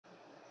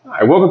All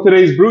right, welcome to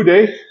today's brew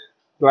day.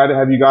 Glad to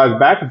have you guys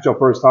back. If it's your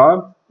first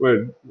time,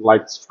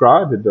 like,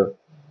 subscribe, hit the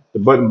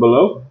button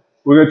below.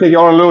 We're going to take you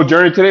on a little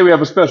journey today. We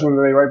have a special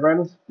one today, right,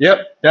 Brandon?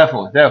 Yep,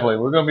 definitely.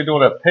 We're going to be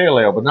doing a pale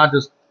ale, but not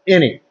just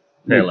any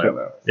pale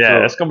ale. Yeah,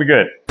 that's going to be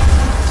good.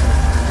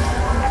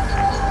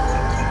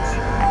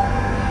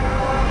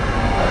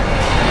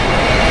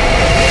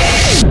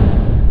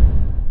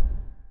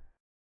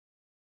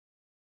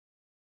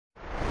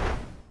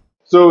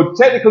 So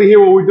technically here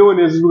what we're doing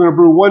is we're going to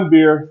brew one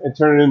beer and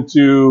turn it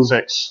into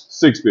six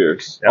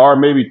beers. Yep. Or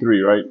maybe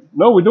three, right?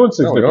 No, we're doing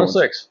six different ones.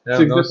 Six. Yeah,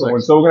 six different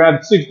ones. So we're going to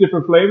have 6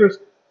 different flavors.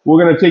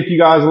 We're going to take you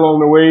guys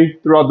along the way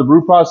throughout the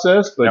brew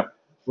process. But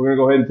we're going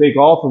to go ahead and take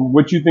off. And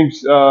what you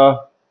think's going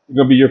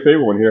to be your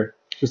favorite one here?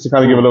 Just to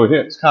kind of give a little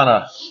hint. It's kind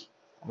of,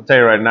 I'm going to tell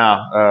you right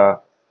now,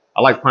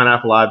 I like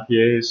pineapple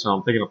IPAs, so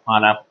I'm thinking of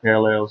pineapple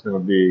pale ale is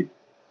going to be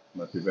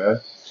not too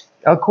bad.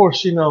 Of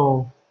course, you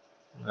know,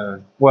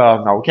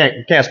 well, no, we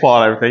can't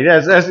spoil everything.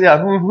 Yeah.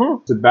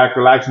 Sit back,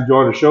 relax,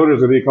 enjoy the show. There's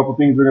going to be a couple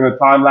things we're going to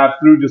time lapse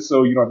through just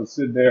so you don't have to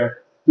sit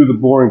there through the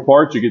boring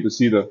parts. You get to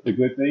see the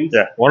good things.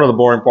 Yeah, one of the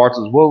boring parts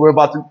is we're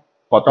about to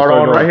start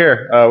on right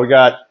here. What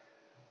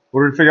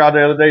did we figure out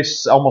the other day?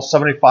 Almost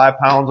 75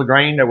 pounds of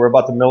grain that we're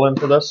about to mill in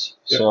for this.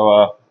 Yep.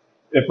 So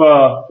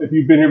if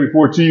you've been here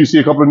before too, you see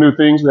a couple of new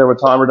things. We have a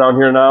timer down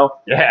here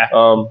now.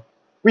 Yeah.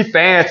 We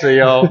fancy,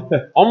 yo.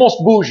 Almost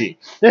bougie.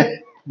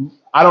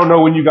 I don't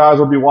know when you guys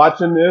will be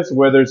watching this,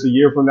 whether it's a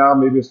year from now,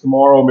 maybe it's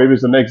tomorrow, maybe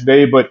it's the next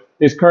day, but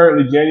it's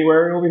currently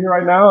January over here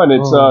right now, and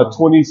it's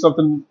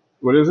 20-something,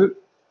 what is it?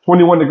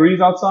 21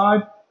 degrees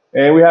outside,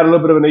 and we had a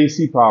little bit of an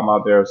AC problem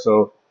out there,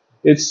 so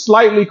it's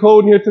slightly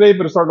cold in here today,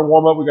 but it's starting to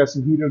warm up. We got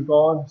some heaters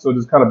going, so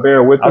just kind of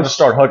bear with us. I'll just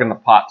start hugging the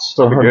pots.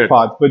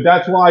 But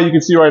that's why you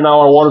can see right now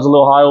our water's a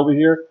little high over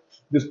here.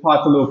 This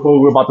pot's a little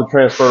cold. We're about to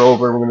transfer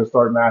over, and we're going to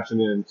start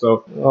mashing in.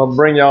 So I'll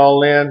bring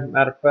y'all in.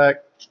 Matter of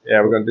fact,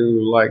 yeah, we're going to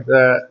do like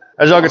that.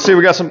 As y'all can see,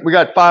 we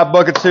got 5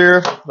 buckets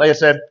here. Like I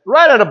said,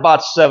 right at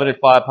about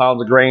 75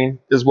 pounds of grain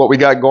is what we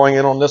got going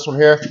in on this one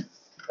here.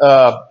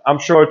 I'm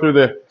sure through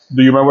the...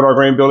 Do you remember what our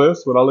grain bill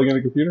is without looking at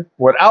the computer?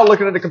 Without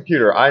looking at the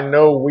computer, I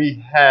know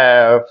we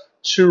have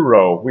 2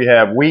 row. We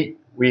have wheat,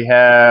 we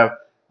have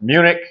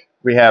Munich,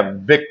 we have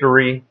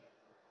Victory.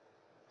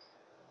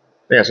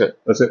 I think that's it.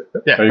 That's it.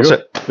 Yeah, there you that's go.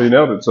 it. So you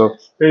nailed it. So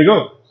there you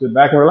go. Sit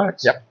back and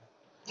relax. Yep.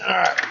 All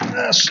right.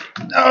 Let's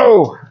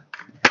go.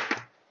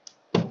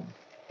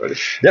 Ready?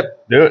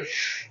 Yep. Do it.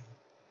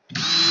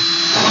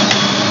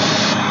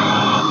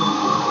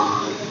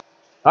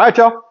 All right,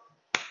 y'all.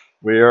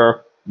 We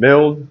are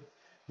milled.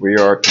 We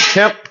are to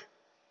temp.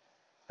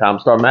 Time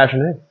to start mashing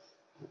in.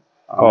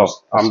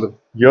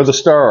 You're the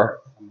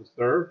stirrer. I'm the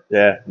stirrer?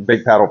 Yeah.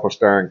 Big paddle for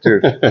stirring,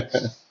 too.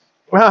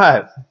 All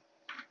right.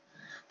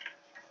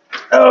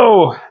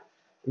 Oh,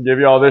 we'll give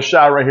you all this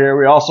shot right here.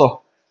 We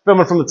also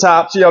filming from the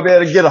top, so y'all be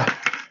able to get a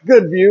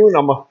good view. And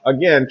I'm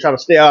again trying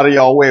to stay out of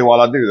y'all way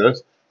while I do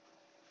this.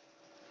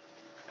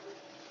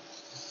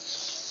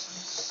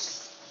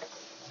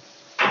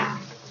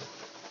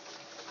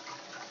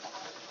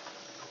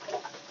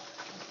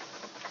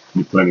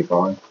 You're plenty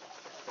fine.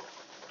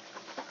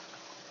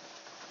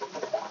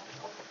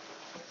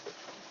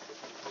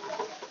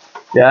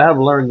 Yeah, I have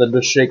learned that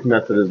this shake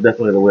method is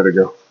definitely the way to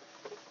go.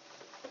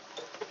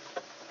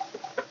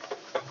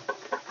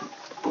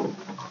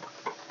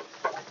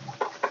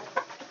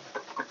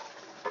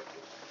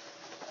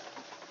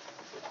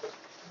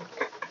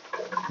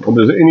 Well, if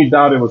there's any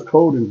doubt it was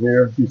cold in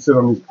here, if you sit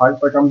on these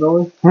pipes like I'm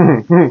doing,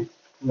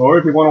 or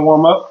if you want to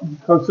warm up,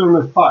 come sit on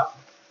this pot.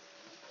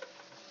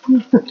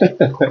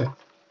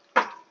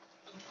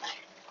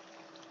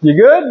 You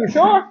good? You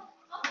sure?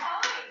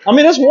 I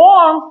mean, it's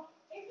warm.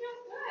 It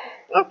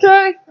feels good.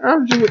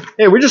 Okay.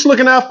 Hey, we're just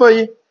looking out for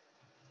you.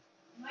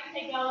 Might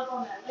take y'all up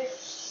on that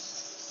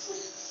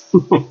list.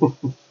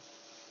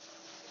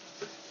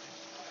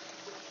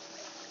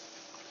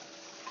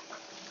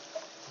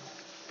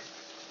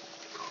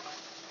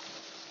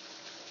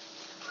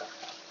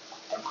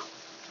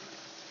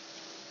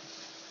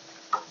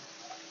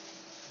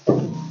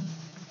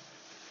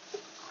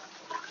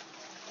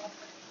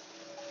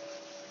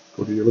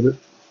 Go to you with it.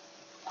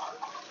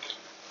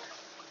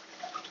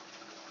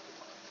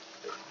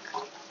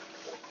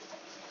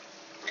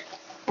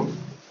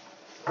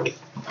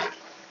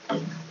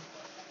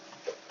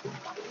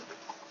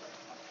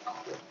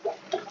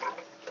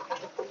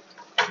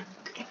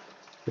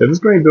 Yeah, this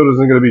grain build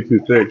isn't going to be too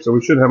thick, so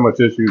we shouldn't have much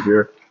issues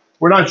here.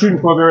 We're not shooting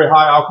for a very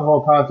high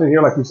alcohol content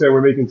here. Like we said, we're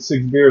making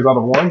 6 beers out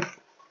of 1.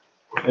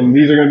 And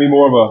these are going to be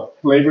more of a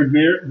flavored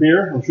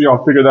beer. I'm sure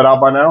y'all figured that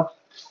out by now.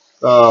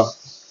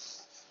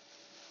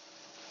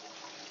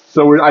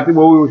 So I think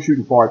what we were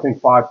shooting for, I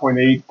think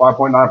 5.8,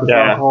 5.9%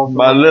 alcohol.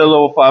 About a little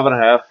over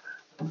 5.5.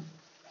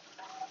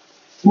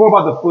 It's more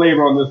about the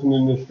flavor on this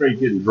one than just straight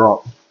getting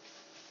drunk.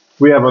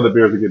 We have other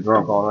beers to get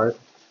drunk on,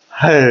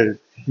 right?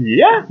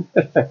 Yeah.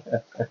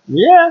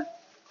 Yeah.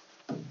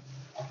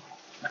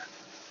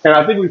 And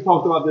I think we've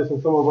talked about this in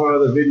some of our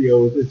other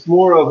videos. It's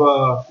more of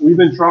a, we've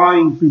been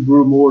trying to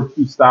brew more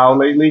to style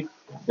lately.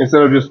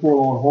 instead of just full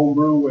on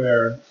homebrew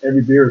where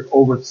every beer is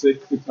over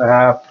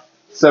 6.5,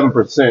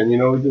 7%. You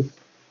know,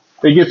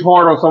 it gets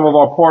hard on some of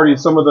our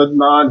parties. Some of the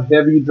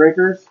non-heavy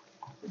drinkers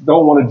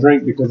don't want to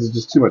drink because it's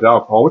just too much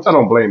alcohol, which I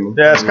don't blame them.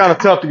 Yeah, it's kind of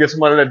tough to get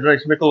somebody that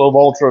drinks Michelob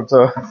Ultra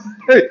to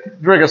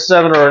drink a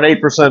 7 or an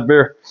 8%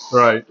 beer.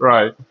 Right,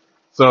 right.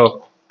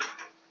 So,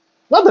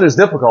 not that it's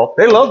difficult.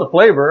 They love the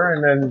flavor,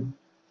 and then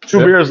two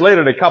beers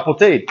later, they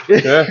capotate.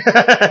 Yeah.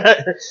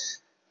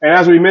 And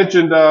as we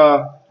mentioned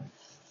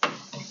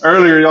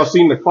earlier, y'all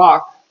seen the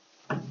clock.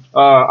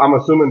 I'm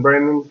assuming,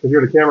 Brandon, because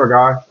you're the camera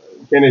guy,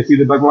 can they see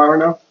the duck line right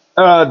now?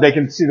 They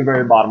can see the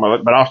very bottom of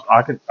it, but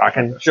I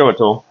can show it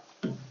to them.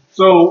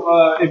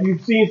 So if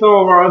you've seen some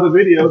of our other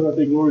videos, I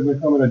think Lori's going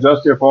to come and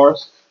adjust here for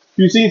us. If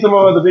you've seen some of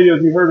our other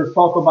videos, you heard us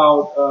talk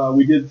about,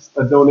 we did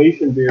a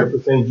donation beer for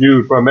St.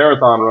 Jude for a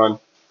marathon run.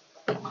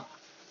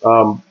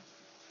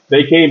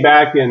 They came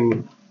back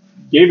and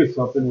gave us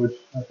something, which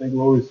I think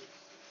Lori's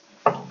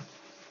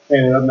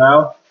handing up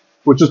now,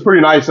 which is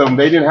pretty nice of them.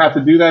 They didn't have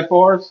to do that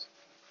for us,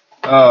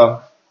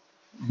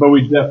 but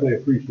we definitely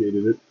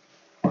appreciated it.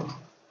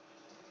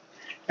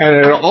 And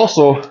it'll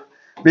also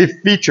be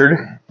featured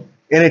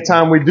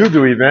anytime we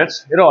do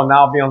events. It'll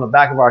now be on the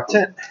back of our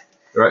tent.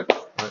 Right.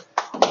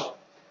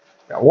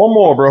 Got one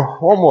more, bro.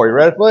 One more. You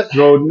ready for it?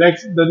 So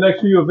the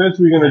next few events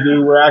we're gonna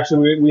do,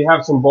 we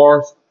have some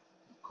bar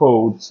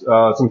codes,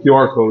 some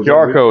QR codes.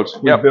 QR codes.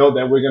 We built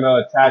that we're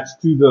gonna attach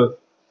to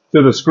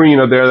the screen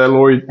up there that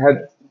Lori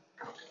had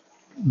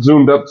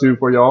zoomed up to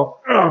for y'all.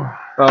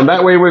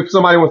 That way, if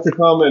somebody wants to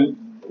come and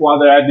while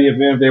they're at the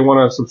event, they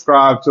want to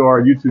subscribe to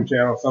our YouTube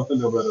channel or something,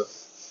 they'll better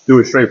do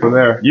it straight from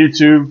there.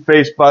 YouTube,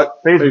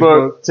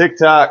 Facebook,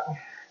 TikTok,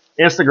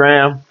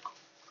 Instagram,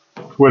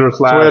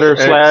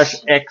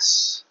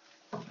 Twitter/X.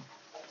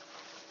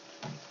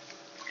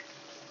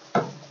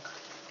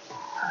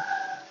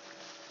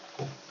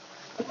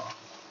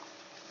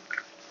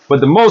 But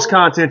the most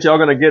content y'all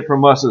gonna get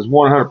from us is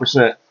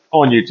 100%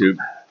 on YouTube.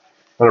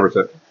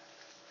 100%.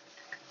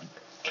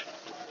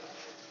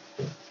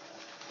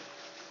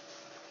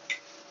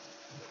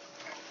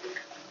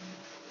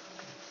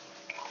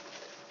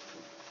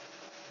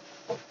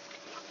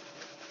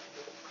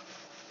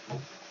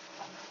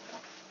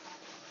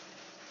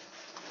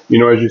 You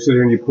know, as you sit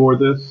here and you pour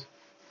this,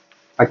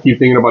 I keep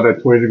thinking about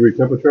that 20-degree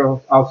temperature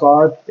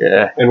outside.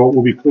 Yeah. And what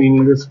we'll be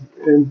cleaning this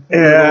in.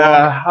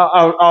 Yeah.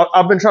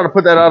 I've been trying to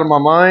put that out of my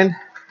mind.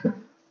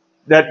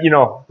 That, you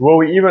know, will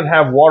we even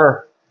have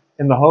water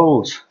in the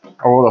hose?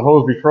 Or will the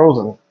hose be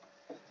frozen?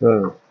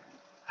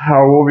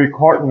 How will we be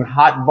carting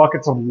hot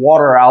buckets of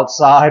water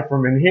outside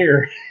from in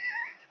here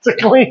to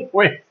clean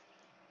with?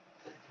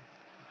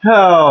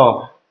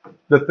 Oh,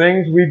 the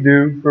things we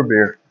do for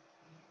beer.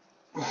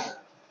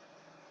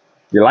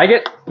 You like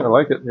it? I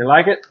like it. You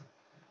like it?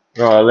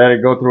 Let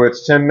it go through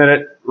its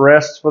 10-minute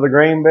rest for the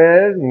grain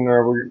bed,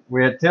 and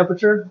we at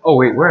temperature. Oh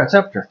wait, we're at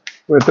temperature.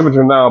 We're at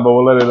temperature now, but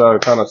we'll let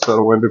it kind of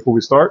settle in before we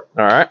start.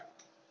 All right.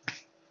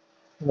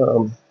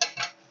 All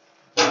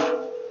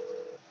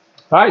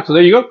right, so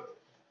there you go.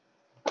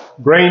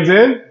 Grains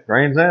in.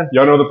 Grains in.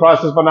 Y'all know the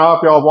process by now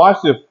if y'all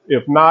watched.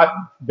 If not,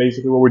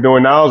 basically what we're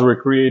doing now is we're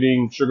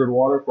creating sugared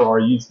water for our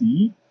yeast to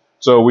eat.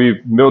 So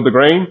we've milled the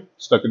grain,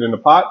 stuck it in the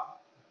pot.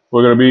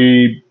 We're going to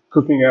be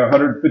cooking at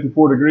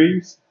 154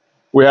 degrees.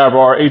 We have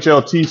our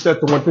HLT set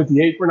to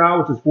 158 for now,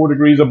 which is 4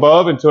 degrees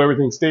above until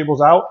everything stables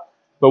out.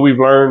 But we've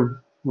learned,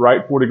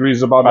 right, 4 degrees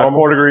is about normal.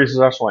 4 degrees is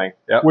our swing.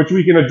 Yep. Which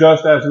we can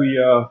adjust as we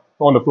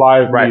on the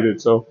fly if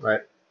needed. So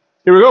right.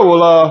 Here we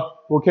go.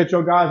 We'll catch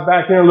you guys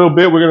back in a little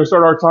bit. We're going to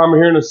start our timer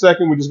here in a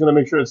second. We're just going to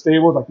make sure it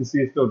stables. I can see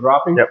it's still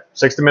dropping. Yep.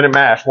 60-minute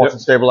mash once it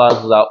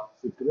stabilizes out.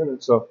 60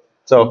 minutes. So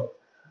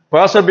for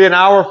us, it'll be an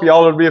hour. For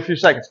y'all, it'll be a few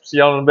seconds. See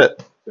y'all in a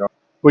bit.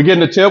 We're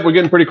getting the tip. We're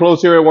getting pretty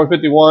close here at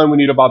 151. We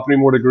need about 3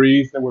 more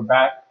degrees. Then we're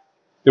back.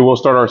 Then we'll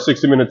start our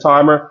 60-minute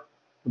timer.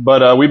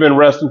 But we've been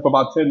resting for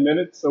about 10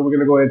 minutes. So we're going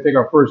to go ahead and take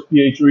our first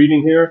pH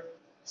reading here,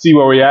 see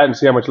where we're at, and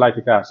see how much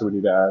lactic acid we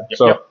need to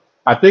add.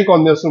 I think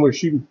on this one, we're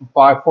shooting for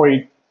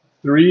 5.3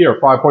 or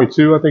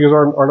 5.2, I think is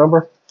our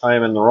number. I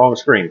am in the wrong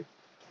screen.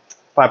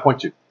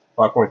 5.2.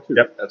 5.2.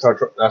 Yep, that's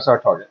our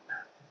target.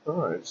 All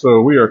right.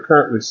 So we are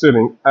currently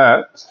sitting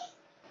at...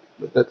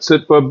 Let that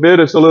sit for a bit.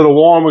 It's a little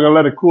warm. We're going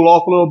to let it cool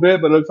off a little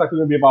bit, but it looks like it's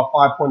going to be about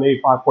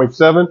 5.8,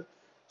 5.7.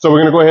 So we're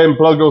going to go ahead and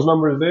plug those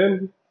numbers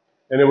in,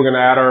 and then we're going to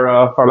add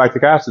our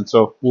lactic acid.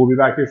 So we'll be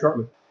back here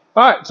shortly.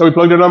 All right. So we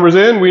plugged the numbers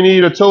in. We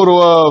need a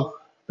total of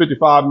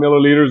 55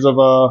 milliliters of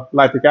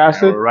lactic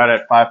acid. Yeah, we're right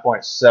at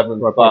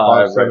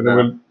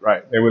 5.75.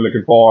 Right. And we're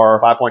looking for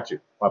 5.2.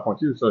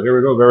 5.2. So here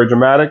we go. Very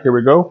dramatic. Here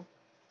we go.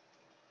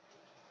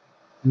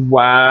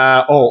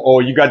 Wow. Oh,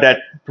 you got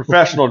that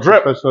professional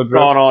drip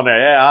going on there.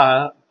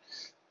 Yeah.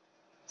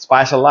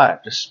 Spice of life.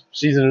 Just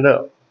season it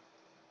up.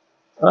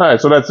 All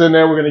right, so that's in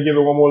there. We're going to give it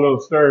one more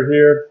little stir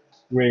here.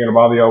 We ain't going to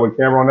bother y'all with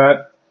camera on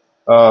that.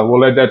 We'll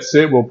let that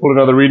sit. We'll pull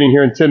another reading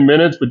here in 10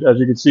 minutes. But as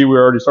you can see,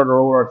 we're already starting to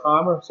roll our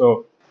timer.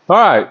 So, all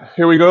right,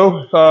 here we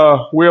go.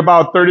 We're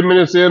about 30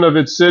 minutes in of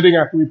it sitting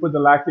after we put the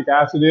lactic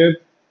acid in.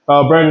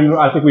 Brandon,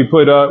 I think we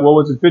put, what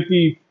was it,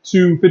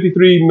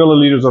 53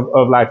 milliliters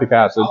of lactic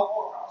acid.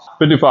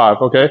 55,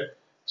 okay.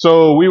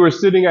 So we were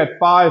sitting at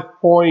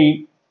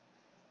 5.8.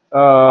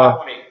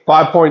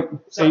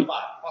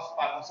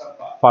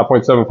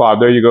 5.75.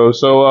 There you go.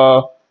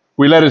 So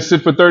we let it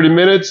sit for 30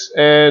 minutes,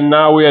 and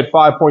now we're at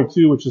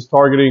 5.2, which is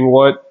targeting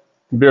what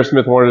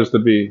Beersmith wanted us to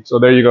be. So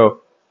there you go.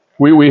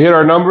 We hit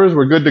our numbers.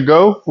 We're good to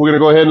go. We're going to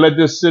go ahead and let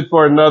this sit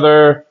for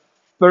another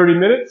 30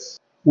 minutes.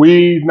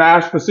 We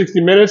mashed for 60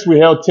 minutes. We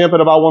held temp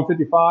at about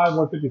 155.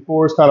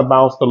 154 is kind of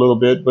bounced a little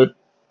bit, but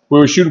we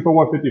were shooting for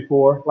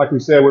 154. Like we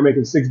said, we're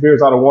making 6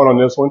 beers out of 1 on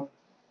this one.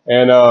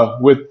 And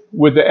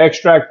with the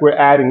extract we're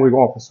adding, we're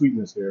going for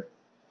sweetness here.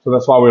 So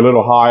that's why we're a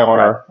little high on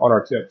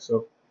our tip.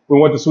 So we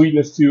want the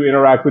sweetness to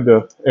interact with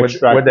the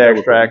extract. With the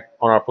extract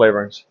on our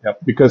flavorings. Yep.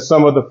 Because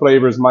some of the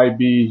flavors might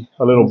be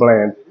a little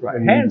bland. Right.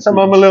 And some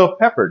of them a little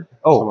peppered.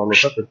 Oh, some of them a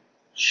little peppered.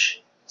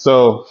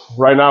 So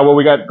right now, what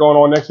we got going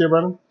on next year,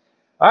 Brennan?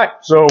 All right,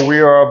 so we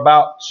are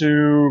about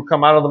to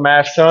come out of the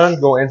mash tun,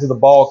 go into the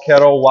ball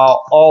kettle,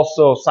 while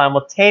also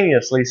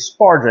simultaneously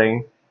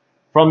sparging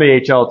from the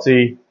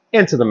HLT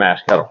into the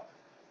mash kettle.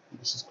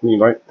 This is clean,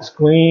 right? It's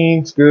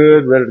clean, it's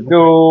good, ready to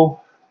go.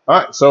 All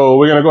right, so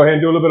we're gonna go ahead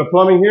and do a little bit of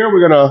plumbing here.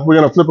 We're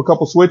gonna flip a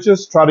couple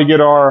switches, try to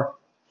get our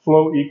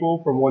flow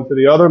equal from one to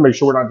the other. Make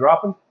sure we're not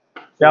dropping.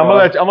 Yeah,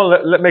 I'm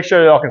gonna make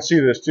sure y'all can see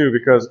this too,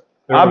 because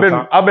I've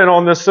been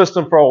on this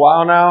system for a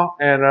while now,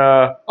 and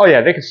oh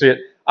yeah, they can see it.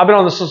 I've been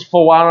on this system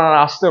for a while now, and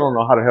I still don't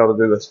know how the hell to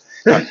do this.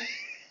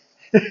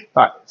 All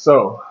right,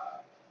 so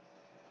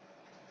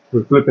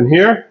we're flipping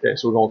here. Okay,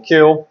 so we're gonna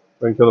kill. Go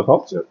ahead and kill the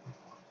pumps. Yep.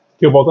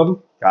 Kill both of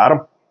them. Got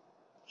them.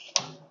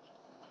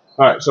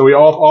 All right, so we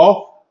off.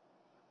 All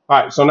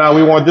right, so now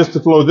we want this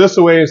to flow this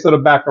way instead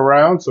of back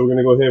around. So we're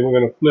gonna go ahead. We're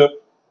gonna flip.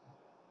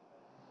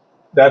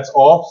 That's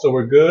off, so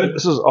we're good.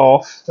 This is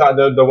off.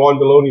 The one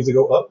below needs to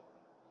go up.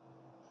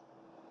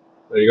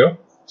 There you go.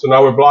 So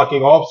now we're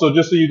blocking off. So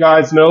just so you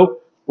guys know,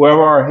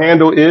 wherever our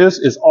handle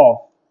is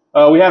off.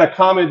 We had a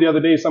comment the other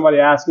day, somebody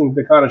asking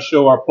to kind of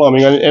show our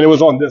plumbing, and it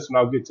was on this one.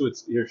 I'll get to it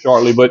here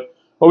shortly. But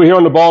over here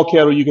on the ball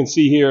kettle, you can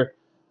see here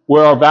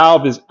where our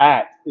valve is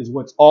at is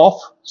what's off.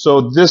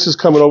 So this is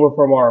coming over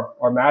from our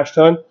mash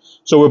tun.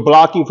 So we're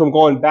blocking from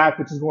going back,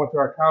 which is going to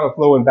our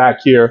counterflow and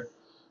back here.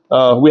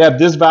 We have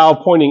this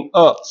valve pointing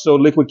up, so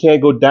liquid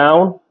can't go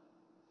down,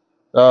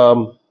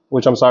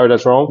 which I'm sorry,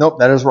 that's wrong. Nope,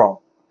 that is wrong.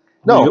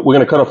 No. We're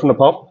going to cut off from the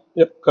pump.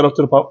 Yep, cut off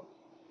to the pump.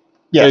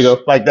 Yes, there you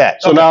go. Like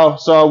that. So now,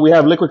 we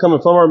have liquid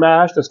coming from our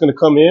mash that's going to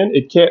come in.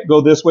 It can't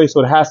go this way,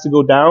 so it has to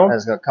go down. And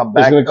it's going to come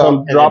back. It's going to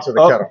come drop into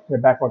the kettle.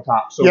 and back on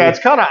top. So yeah, it's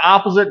kind of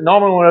opposite.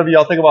 Normally, whenever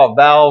y'all think about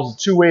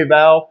valves, two-way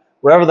valve,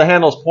 wherever the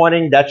handle's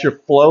pointing, that's your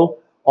flow.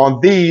 On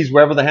these,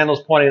 wherever the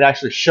handle's pointing, it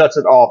actually shuts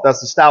it off.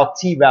 That's the style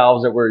T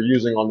valves that we're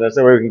using on this.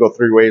 That way we can go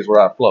 3 ways with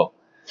our flow.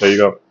 There you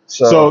go.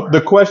 So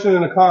the question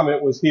in the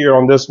comment was here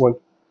on this one,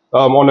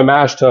 on the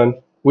mash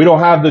tun. We don't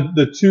have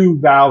the 2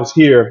 valves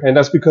here, and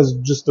that's because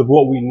just of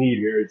what we need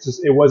here. It's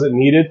just, it wasn't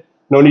needed.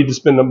 No need to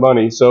spend the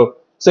money. So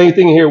same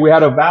thing here. We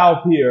had a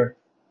valve here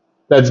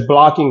that's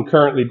blocking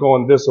currently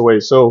going this way.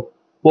 So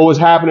what was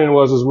happening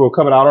was we were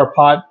coming out our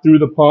pot through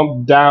the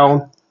pump,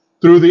 down,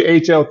 through the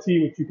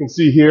HLT, which you can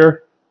see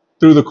here,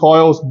 through the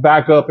coils,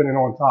 back up, and then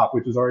on top,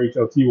 which is our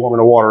HLT warming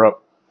the water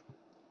up.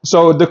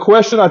 So the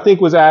question I think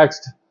was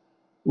asked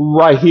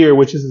right here,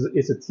 which is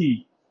it's a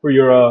T for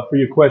your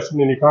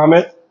question and your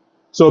comment.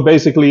 So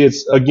basically,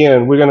 it's,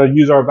 again, we're going to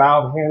use our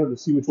valve handle to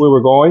see which way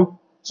we're going.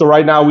 So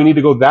right now, we need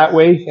to go that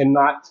way and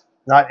not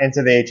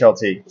into the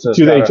HLT. So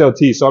to the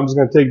HLT. So I'm just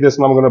going to take this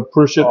and I'm going to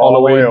push it all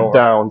the way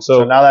down.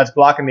 So now that's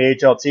blocking the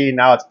HLT.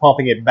 Now it's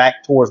pumping it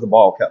back towards the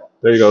ball kettle.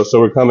 There you go. So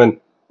we're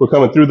coming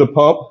through the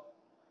pump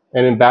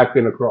and then back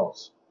and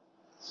across.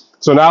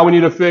 So now we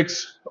need to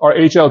fix our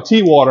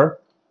HLT water,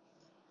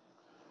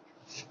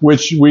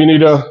 which we need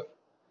to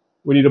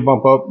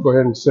bump up. Go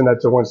ahead and send that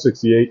to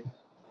 168.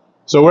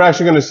 So we're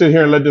actually going to sit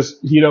here and let this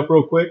heat up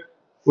real quick.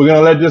 We're going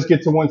to let this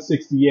get to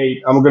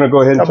 168. I'm going to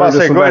go ahead and turn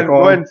this one back on.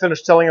 Go ahead and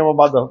finish telling them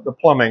about the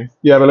plumbing.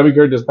 Yeah, but let me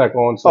turn this back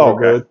on so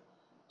we're good.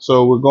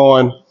 So we're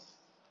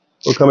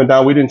coming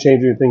down. We didn't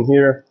change anything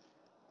here.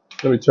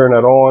 Let me turn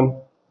that on.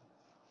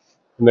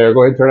 And there,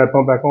 go ahead and turn that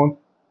pump back on.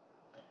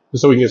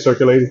 Just so we can get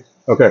circulating.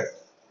 Okay.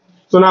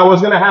 So now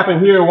what's going to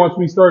happen here once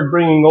we start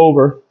bringing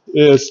over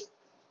is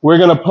we're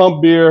going to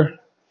pump beer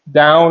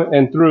down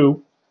and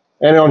through.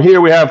 And on here,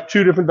 we have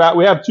 2 different valves.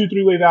 We have 2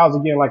 3-way valves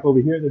again, like over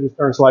here. They just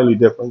turn slightly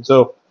different.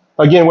 So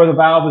again, where the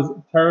valve is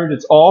turned,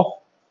 it's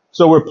off.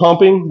 So we're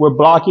pumping. We're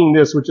blocking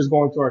this, which is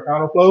going to our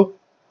counterflow.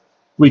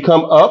 We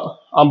come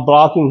up. I'm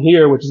blocking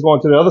here, which is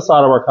going to the other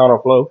side of our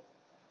counterflow.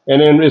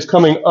 And then it's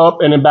coming up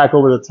and then back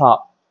over the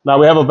top. Now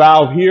we have a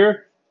valve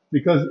here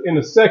because in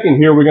a second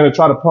here, we're going to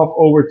try to pump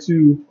over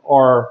to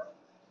our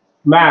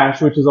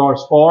mash, which is our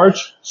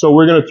sparge. So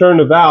we're going to turn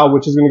the valve,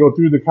 which is going to go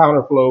through the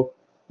counterflow,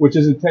 which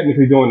isn't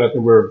technically doing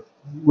nothing. We're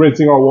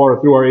rinsing our water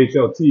through our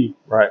HLT.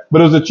 Right.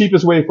 But it was the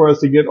cheapest way for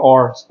us to get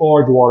our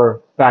sparge water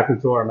back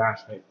into our mash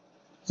tank.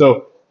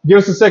 So Give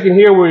us a second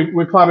here.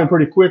 We're climbing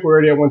pretty quick. We're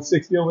already at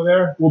 160 over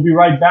there. We'll be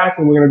right back,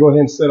 and we're going to go ahead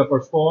and set up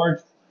our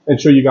sparge and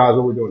show you guys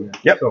what we're doing here.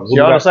 Yep. So See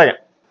you in a second.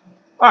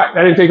 All right,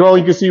 that didn't take long.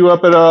 You can see you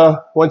up at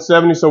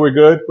 170, so we're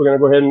good. We're going to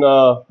go ahead and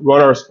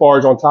run our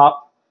sparge on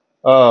top.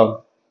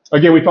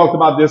 Again, we talked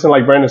about this, and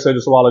like Brandon said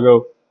just a while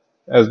ago,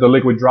 as the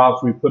liquid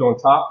drops, we put on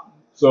top.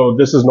 So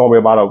this is normally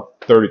about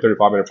a 30,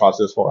 35-minute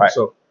process for us. Right.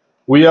 So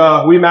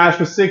we mash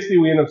for 60.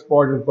 We end up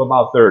sparging for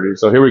about 30.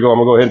 So here we go. I'm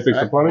going to go ahead and fix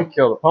the plumbing.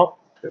 Kill the pump.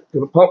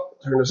 Kill the pump.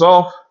 Turn this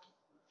off.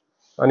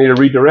 I need to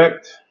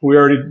redirect. We're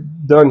already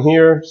done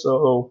here,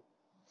 so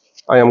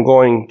I am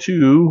going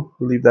to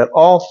leave that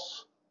off.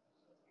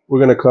 We're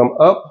going to come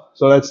up,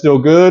 so that's still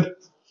good.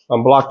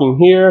 I'm blocking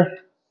here,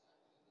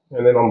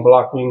 and then I'm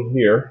blocking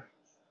here.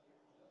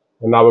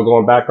 And now we're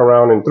going back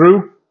around and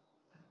through.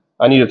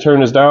 I need to turn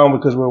this down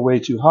because we're way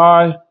too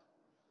high.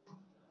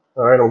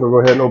 All right, I'm going to go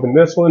ahead and open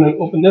this one and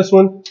open this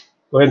one.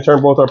 Go ahead and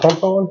turn both our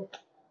pumps on.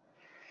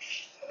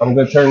 I'm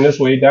going to turn this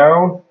way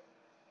down.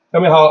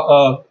 Tell me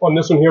how, on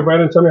this one here,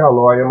 Brandon, tell me how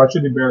low I am. I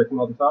should be barely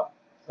coming out the top.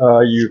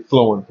 You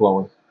flowing.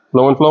 Flowing?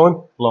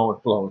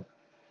 Flowing.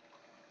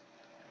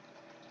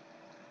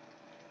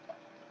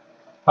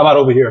 How about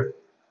over here?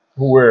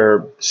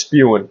 We're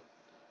spewing.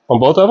 On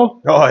both of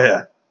them? Oh,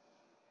 yeah.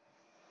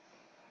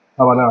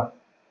 How about now?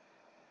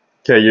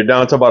 Okay, you're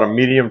down to about a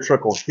medium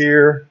trickle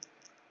here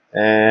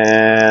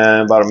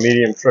and about a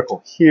medium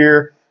trickle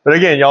here. But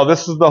again, y'all,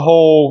 this is the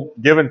whole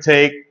give and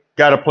take.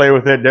 Got to play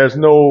with it. There's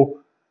no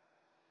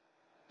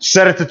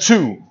set it to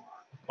 2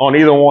 on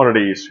either one of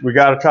these. We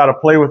got to try to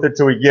play with it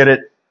till we get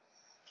it.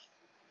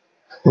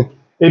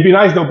 It'd be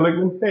nice though,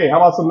 Blickman. Hey, how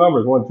about some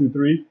numbers? 1, 2,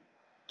 3.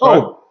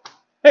 Oh,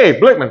 hey,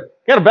 Blickman,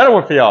 got a better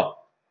one for y'all.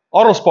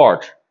 Auto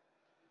sparge.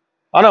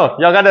 I know,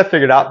 y'all got that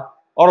figured out.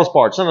 Auto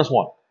sparge, send us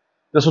one.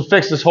 This would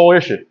fix this whole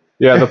issue.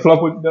 Yeah, the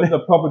pump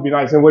would be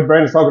nice. And what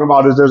Brandon's talking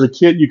about is there's a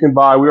kit you can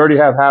buy. We already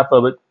have half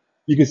of it.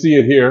 You can see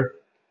it here.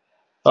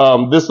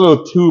 This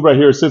little tube right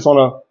here sits on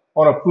a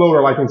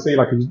floater, like in say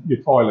like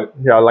your toilet.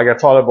 Yeah, like a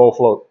toilet bowl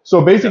float.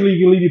 So basically,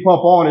 you can leave your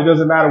pump on. It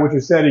doesn't matter what your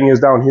setting is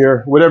down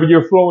here. Whatever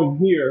you're flowing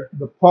here,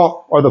 the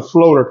pump or the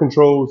floater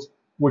controls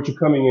what you're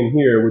coming in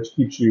here, which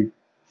keeps you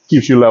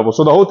level.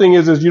 So the whole thing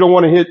is you don't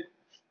want to hit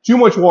too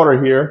much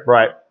water here,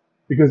 right?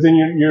 Because then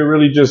you're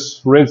really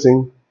just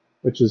rinsing,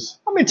 which is.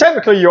 I mean,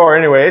 technically you are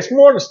anyway. It's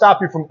more to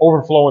stop you from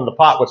overflowing the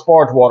pot with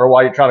sparge water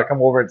while you try to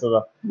come over into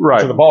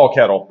the ball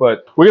kettle.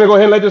 But we're gonna go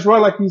ahead and let this run,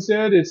 like he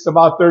said. It's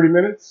about 30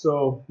 minutes,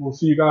 so we'll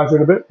see you guys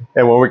in a bit.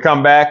 And when we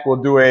come back,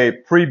 we'll do a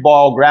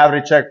pre-ball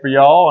gravity check for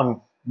y'all,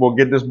 and we'll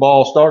get this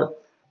ball started.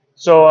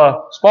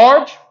 So,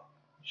 sparge,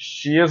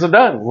 she is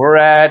done. We're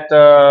at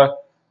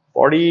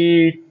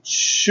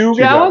 42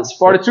 gallons.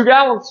 42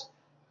 gallons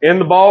in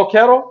the ball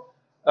kettle.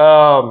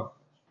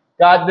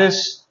 Got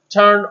this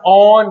turned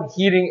on,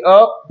 heating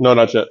up. No,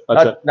 not yet.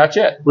 Not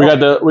yet. We got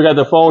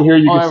the phone here.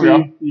 You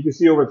can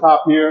see over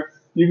top here.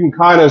 You can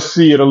kind of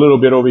see it a little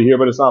bit over here,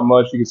 but it's not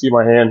much. You can see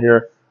my hand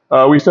here.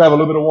 We still have a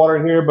little bit of water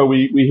in here, but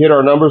we hit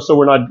our numbers, so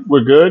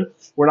we're good.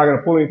 We're not going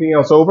to pull anything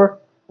else over.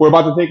 We're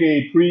about to take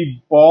a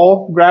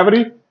pre-ball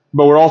gravity,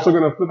 but we're also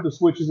going to flip the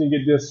switches and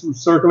get this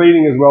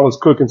circulating as well as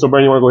cooking. So,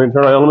 Brandon, you want to go ahead and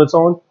turn our elements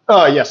on?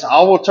 Yes,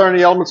 I will turn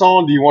the elements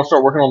on. Do you want to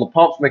start working on the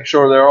pumps, make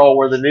sure they're all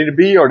where they need to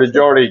be, or did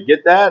you already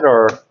get that,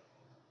 or?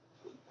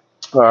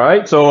 All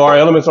right, so our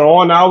elements are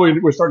on now.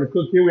 We're starting to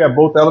cook here. We have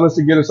both elements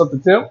to get us up to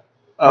temp.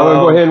 I'm going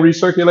to go ahead and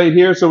recirculate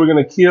here. So we're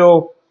going to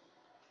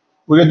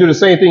do the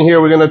same thing here.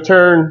 We're going to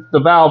turn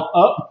the valve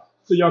up.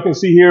 So y'all can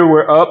see here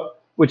we're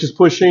up, which is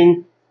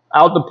pushing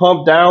out the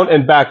pump down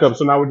and back up.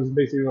 So now we're just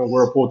basically going to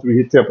whirlpool till we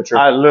hit temperature.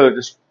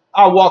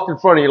 I walked in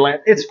front of you,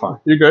 Lance. It's fine.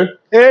 You're good?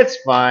 It's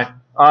fine.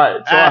 All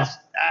right. So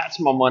that's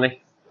my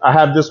money. I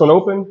have this one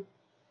open.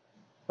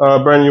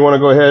 Brandon, you want to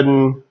go ahead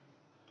and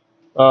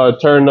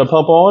turn the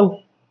pump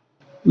on?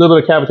 A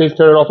little bit of cavitation,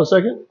 turn it off a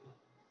second.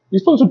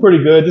 These pumps are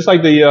pretty good, just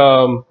like the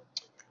kind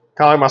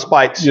of like my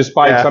spikes. Your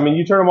spikes. Yeah. I mean,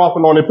 you turn them off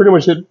and on, they pretty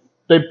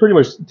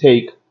much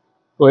take.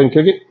 Go ahead and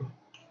cook it.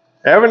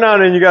 Every now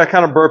and then you got to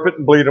kind of burp it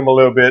and bleed them a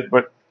little bit,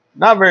 but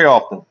not very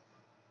often.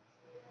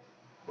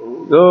 There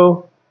we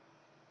go.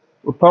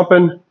 We're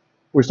pumping.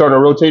 We're starting to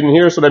rotate in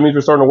here, so that means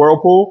we're starting to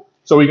whirlpool.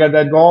 So we got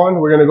that going.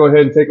 We're going to go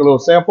ahead and take a little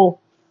sample.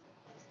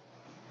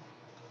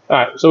 All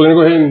right, so we're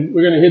going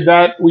to hit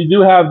that. We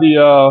do have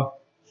the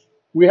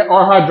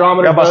our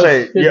hydrometer. I'm about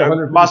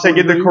to say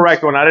get the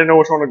correct one. I didn't know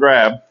which one to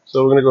grab.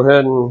 So we're going to go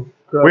ahead and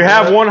grab we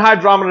have one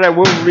hydrometer that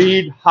will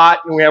read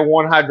hot, and we have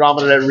one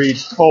hydrometer that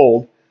reads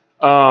cold.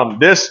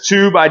 This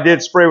tube I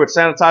did spray with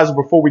sanitizer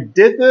before we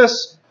did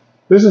this.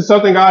 This is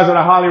something, guys, that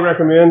I highly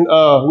recommend.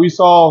 We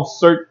saw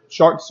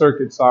Shark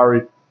Circuit,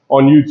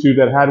 on YouTube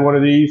that had one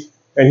of these,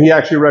 and he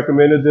actually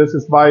recommended this.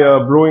 It's by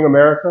Brewing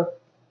America.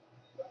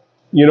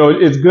 You know,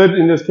 it's good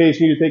in this case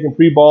when you're taking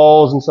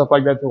pre-balls and stuff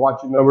like that to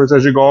watch your numbers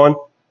as you're going.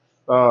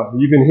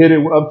 You can hit it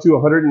up to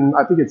 100 and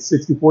I think it's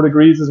 64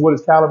 degrees is what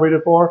it's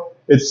calibrated for.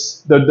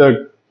 It's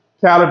the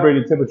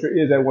calibrated temperature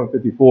is at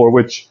 154,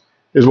 which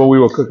is what we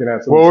were cooking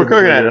at. So we're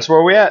cooking at. That's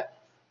where we at.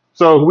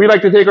 So we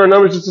like to take our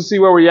numbers just to see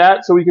where we're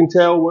at, so we can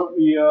tell what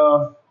we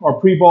our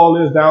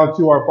pre-ball is down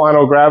to our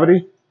final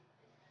gravity,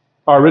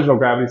 our original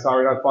gravity.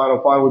 Sorry, not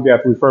final. Final would be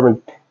after we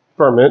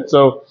ferment.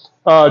 So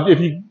if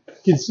you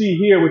can see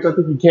here, which I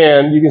think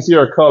you can see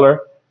our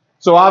color.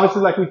 So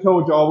obviously, like we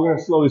told y'all, we're going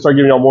to slowly start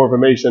giving y'all more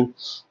information.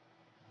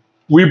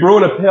 We're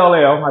brewing a pale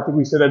ale. I think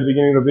we said at the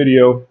beginning of the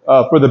video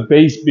for the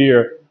base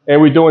beer,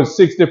 and we're doing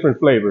 6 different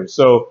flavors.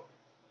 So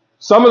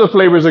some of the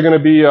flavors are going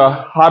to be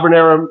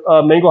habanero,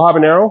 mango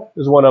habanero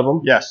is one of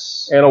them.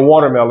 Yes. And a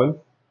watermelon.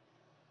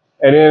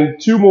 And then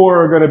 2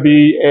 more are going to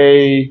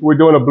be we're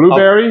doing a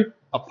blueberry.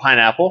 A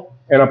pineapple.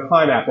 And a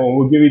pineapple, and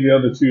we'll give you the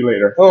other 2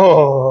 later.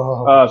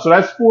 Oh. So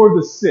that's 4 of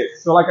the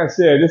 6. So like I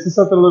said, this is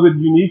something a little bit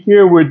unique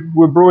here.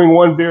 We're brewing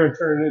 1 beer and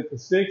turning it into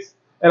 6.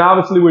 And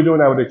obviously we're doing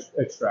that with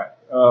extract.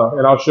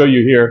 And I'll show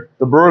you here.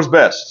 The brewer's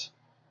best.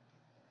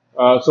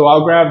 So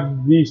I'll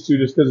grab these 2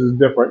 just because it's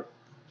different.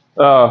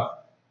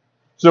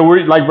 So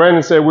we're, like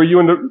Brandon said, we're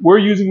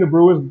using the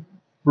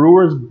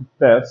brewer's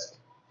best.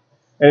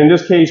 And in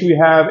this case, we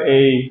have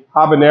a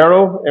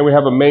habanero and we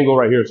have a mango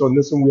right here. So in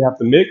this one, we have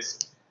to mix.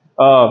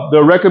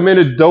 The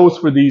recommended dose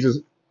for these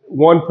is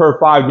 1 per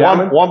 5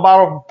 gallons. One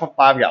bottle per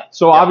 5 gallons.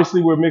 So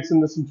obviously we're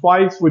mixing this in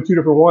twice with 2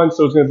 different ones.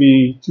 So it's going to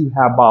be 2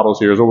 half bottles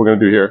here is what we're going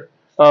to do here.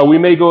 We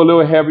may go a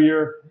little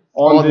heavier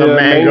on the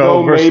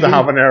mango versus maybe, the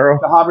habanero.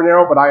 The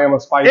habanero, but I am a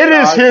spicy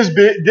guy.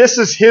 This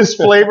is his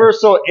flavor,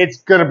 so it's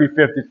going to be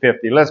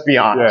 50-50. Let's be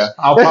honest.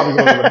 Yeah, I'll probably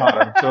go a little bit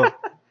hotter.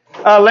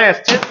 So, Lance,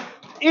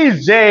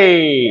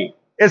 easy.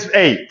 It's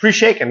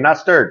pre-shaken, not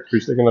stirred.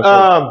 Pre-shaken, not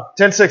stirred.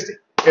 1060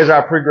 is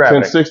our pre-gravity.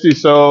 1060.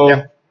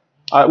 So,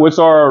 what's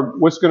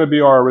going to be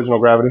our original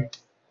gravity?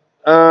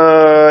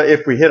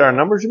 If we hit our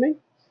numbers, you mean?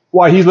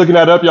 While he's looking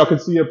that up, y'all can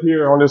see up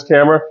here on this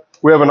camera,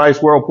 we have a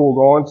nice whirlpool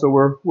going, so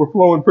we're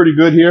flowing pretty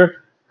good here.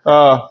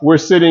 We're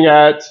sitting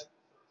at,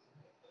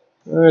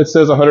 it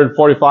says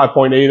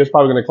 145.8. It's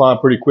probably going to climb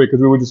pretty quick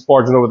because we were just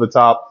sparging over the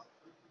top.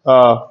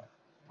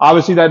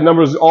 Obviously, that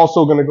number is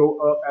also going to go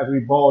up as we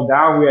ball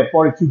down. We had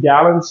 42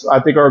 gallons. I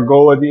think our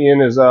goal at the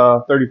end is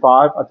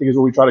 35, I think is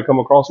what we try to come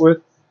across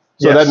with.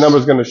 So that number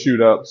is going to shoot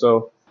up.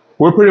 So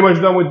we're pretty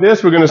much done with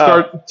this. We're going to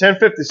start.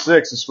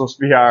 1056 is supposed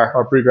to be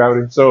our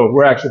pre-gravity. So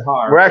we're actually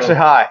higher. We're actually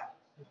high.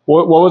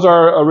 What was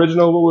our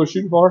original, what we were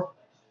shooting for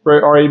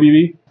our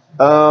ABV?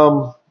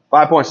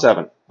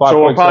 5.7.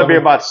 So we'll probably be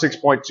about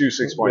 6.2,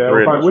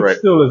 6.3. Which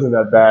still isn't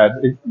that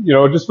bad.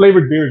 Just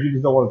flavored beers, you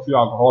just don't want it too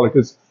alcoholic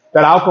because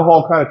that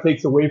alcohol kind of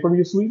takes away from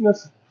your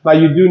sweetness. Now,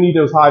 you do need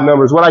those high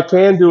numbers. What I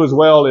can do as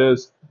well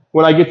is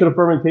when I get to the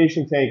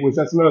fermentation tank, which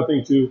that's another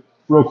thing too,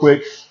 real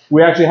quick,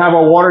 we actually have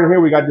our water in here.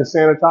 We got this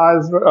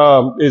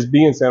sanitized, is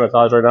being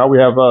sanitized right now. We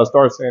have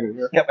Star San in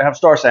here. Yep, we have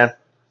Star San.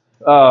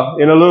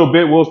 In a little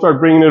bit, we'll start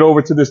bringing it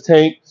over to this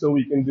tank so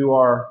we can do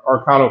our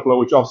counterflow,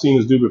 which y'all seen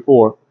us do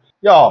before.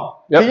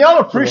 Y'all, can y'all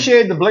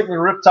appreciate the Blickman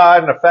Riptide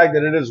and the fact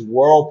that it is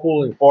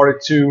whirlpooling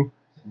 42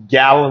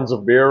 gallons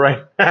of beer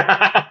right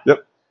now?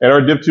 Yep. And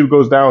our dip tube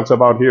goes down to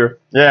about here.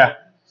 Yeah.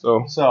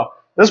 So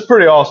this is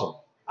pretty awesome.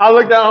 I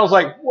looked down, I was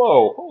like,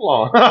 whoa,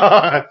 hold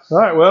on. All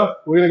right, well,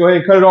 we're going to go ahead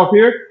and cut it off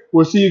here.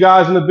 We'll see you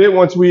guys in a bit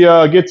once we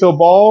get to a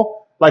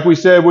ball. Like we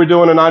said, we're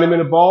doing a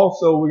 90-minute ball,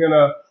 so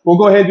we'll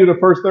go ahead and do the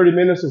first 30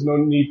 minutes. There's no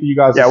need for you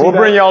guys to see we'll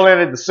bring y'all in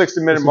at the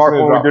 60-minute mark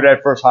when we do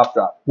that first hop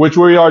drop. Which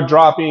we are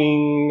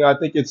dropping, I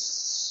think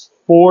it's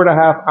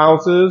 4.5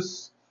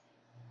 ounces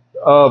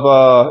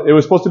of, it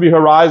was supposed to be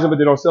Horizon, but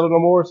they don't sell it no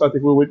more, so I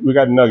think we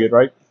got Nugget,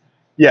 right?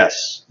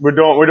 Yes. We're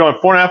doing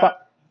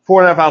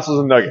 4.5 ounces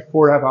of Nugget.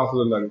 4.5 ounces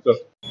of Nugget. So.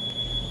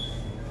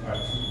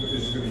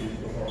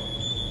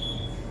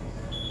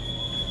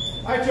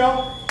 All right,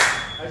 y'all.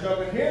 As y'all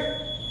been here,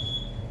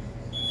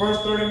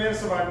 first 30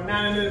 minutes of our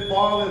 90-minute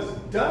ball is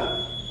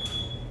done.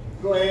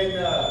 Go ahead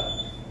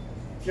and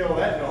kill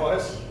that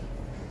noise.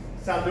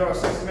 It's time to do our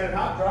 60-minute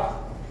hop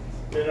drop.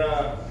 Been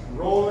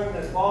rolling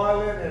and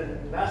boiling,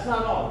 and that's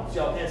not all.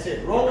 Y'all can't see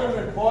it. Rolling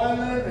and boiling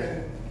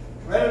and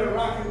ready to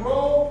rock and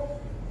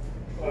roll.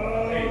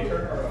 Hey,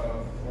 turn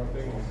our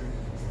thing on.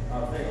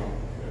 Our thing on.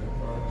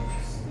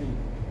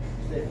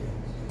 Stay.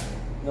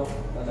 No,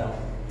 not that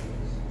one.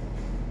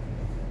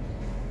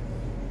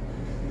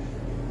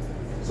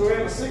 So we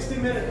have a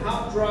 60-minute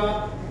hop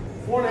drop,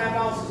 4.5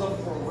 ounces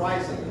of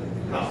Horizon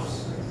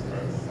hops.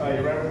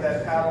 You ready with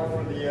that paddle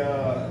for the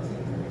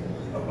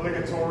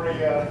obligatory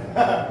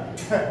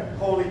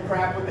holy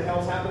crap, what the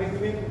hell's happening to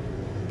me?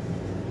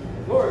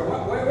 Lori,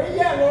 where you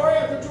at, Lori?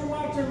 I thought you were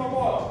monitoring my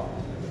ball.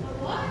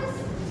 I was,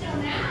 till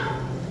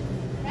now.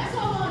 That's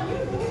all on you,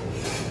 boo.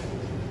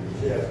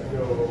 She has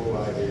no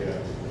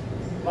idea.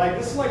 Like,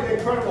 this is like the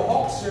Incredible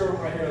Hulk serum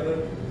right here.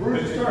 The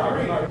brews turn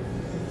green.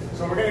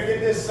 So we're going to get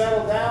this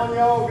settled down,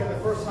 y'all. We're going to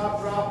get the first hop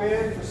drop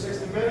in for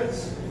 60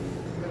 minutes.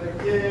 We're going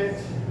to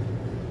get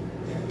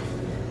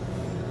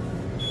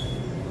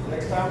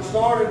next time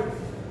started.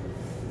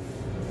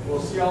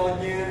 We'll see y'all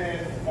again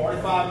in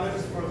 45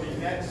 minutes for the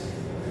next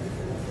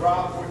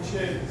drop, which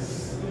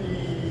is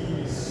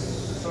the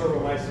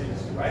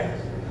Cervomyces, right?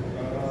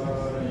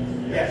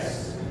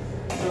 Yes.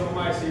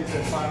 Cervomyces,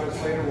 and 5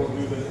 minutes later we'll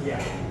do the,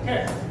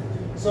 Okay.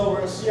 So we're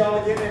going to see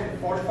y'all again in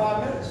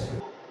 45 minutes.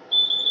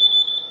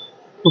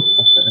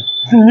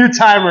 New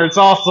timer. It's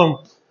awesome.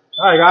 All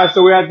right, guys.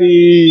 So we're at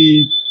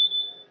the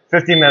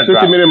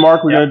 15-minute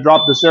mark. We're going to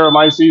drop the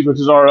Ceromyces, which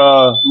is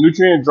our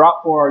nutrient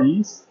drop for our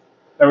yeast.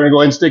 That we're going to go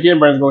ahead and stick in.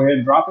 Brandon's go ahead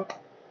and drop it.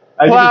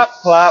 As you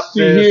can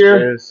see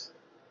here,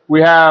 we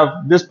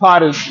have this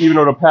pot is, even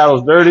though the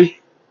paddle's dirty,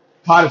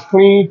 pot is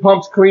clean,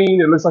 pump's clean.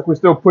 It looks like we're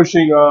still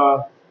pushing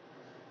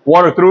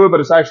water through it, but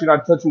it's actually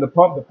not touching the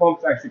pump. The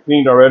pump's actually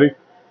cleaned already.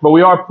 But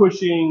we are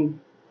pushing.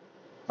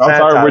 I'm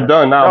sorry, we're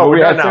done now. No, but we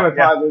had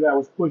sanitizer that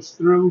was pushed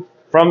through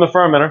from the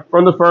fermenter.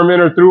 From the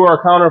fermenter through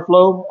our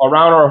counterflow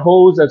around our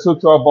hose that's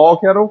hooked to our ball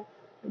kettle.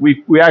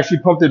 We actually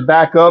pumped it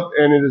back up,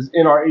 and it is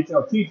in our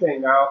HLT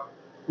tank now,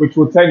 which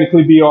will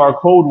technically be our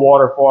cold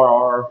water for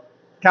our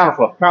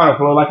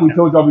counterflow. Like we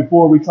told y'all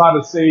before, we try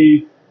to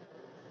save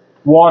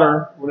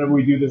water whenever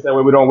we do this. That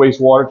way we don't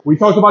waste water. We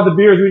talked about the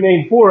beers. We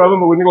named 4 of them,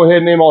 but we're going to go ahead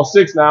and name all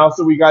 6 now.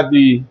 So we got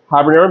the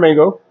Habanero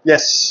Mango.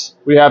 Yes.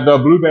 We have the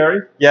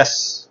Blueberry.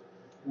 Yes.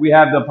 We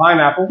have the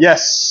Pineapple.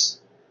 Yes.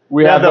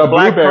 We have the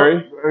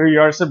Blueberry. You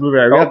already said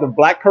Blueberry. We have the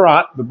Black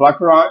Currant. The Black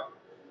Currant.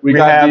 We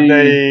have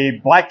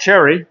the Black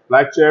Cherry.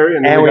 Black Cherry.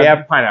 And we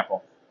have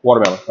Pineapple.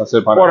 Watermelon. I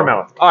said pineapple.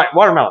 Watermelon. All right,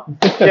 watermelon.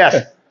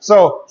 Yes.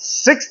 So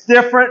 6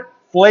 different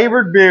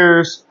flavored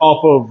beers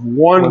off of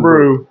one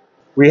brew.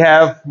 We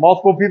have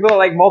multiple people that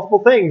like multiple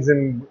things,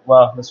 and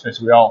well, let's face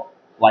it, we all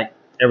like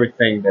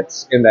everything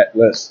that's in that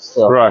list.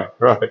 So. Right.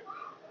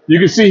 You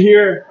can see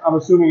here, I'm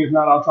assuming if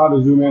not, I'll try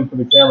to zoom in for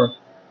the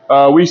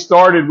camera. We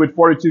started with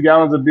 42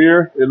 gallons of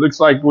beer. It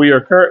looks like we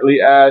are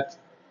currently at,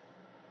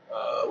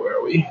 where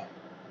are we?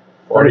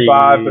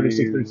 35,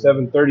 36,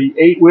 37,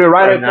 38. We're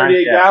right at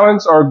 38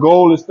 gallons. Our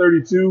goal is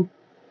 32.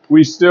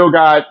 We still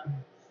got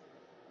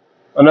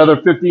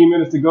another 15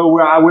 minutes to go.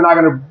 We're not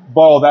going to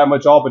ball that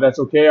much off, but that's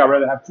okay. I'd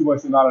rather have too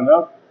much than not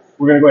enough.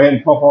 We're going to go ahead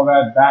and pump all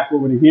that back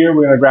over to here.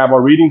 We're going to grab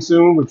our reading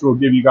soon, which will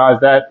give you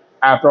guys that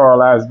after our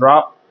last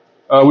drop.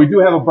 We do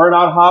have a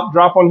burnout hop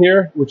drop on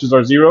here, which is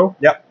our 0.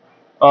 Yep.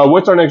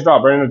 What's our next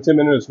drop, Brandon? 10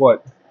 minutes,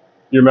 what?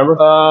 You remember?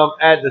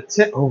 At the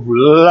 10, oh,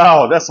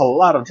 wow, that's a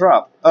lot of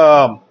drop.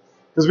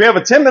 Because we have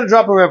a 10-minute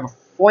drop and we have a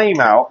flame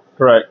out.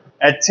 Correct.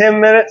 At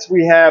 10 minutes,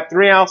 we have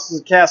 3 ounces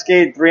of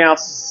Cascade, 3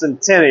 ounces of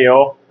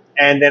Centennial.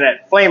 And then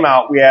at flame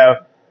out, we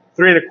have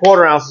 3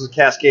 1/4 ounces of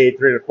Cascade,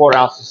 3 1/4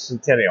 ounces of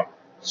Centennial.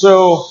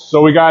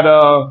 So we got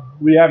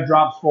we have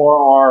drops for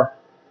our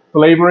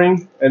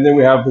flavoring, and then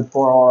we have it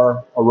for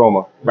our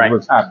aroma. Right.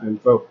 What's happening.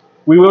 So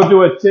we will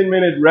do a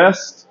 10-minute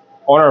rest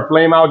on our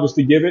flame out just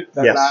to give it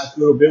that last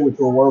little bit, which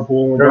will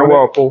whirlpool.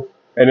 Whirlpool.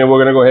 And then we're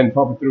going to go ahead and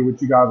pump it through,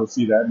 which you guys will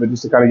see that. But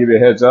just to kind of give you a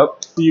heads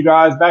up. See you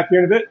guys back here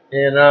in a bit.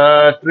 In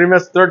 3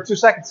 minutes, 32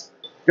 seconds.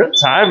 Good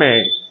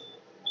timing.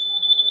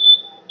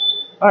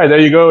 All right, there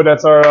you go.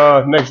 That's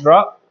our next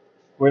drop.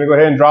 We're going to go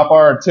ahead and drop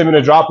our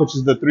 10-minute drop, which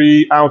is the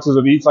 3 ounces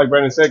of each, like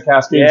Brandon said,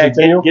 Cascade and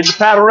Centennial. Get the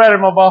paddle ready,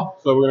 my ball.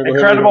 So we're going to go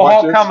Incredible ahead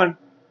Hulk and coming.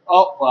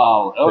 Oh,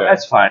 wow. Oh,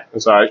 that's fine.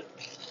 That's all right.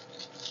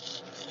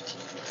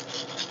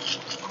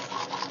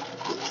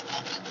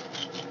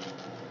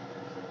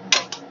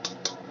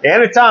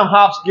 Anytime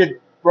hops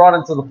get brought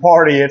into the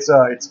party, it's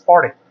a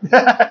party.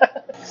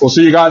 We'll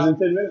see you guys in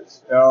 10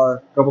 minutes or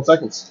a couple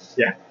seconds.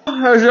 Yeah.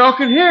 As y'all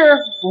can hear,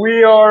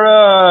 we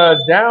are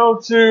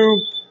down to,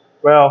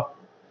 well,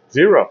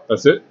 0.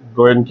 That's it.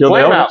 Go ahead and kill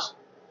Flame the elements.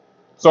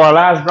 So our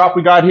last drop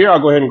we got here, I'll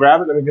go ahead and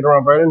grab it. Let me get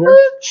around Brandon here.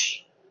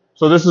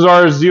 So this is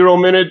our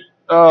 0-minute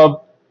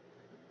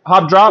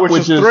hop drop,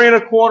 which is 3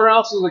 1/4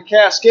 ounces of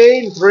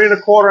Cascade and 3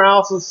 1/4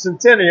 ounces of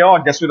Centennial.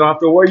 I guess we don't have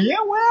to worry.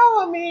 Yeah, well,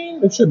 I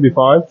mean, it should be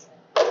fine.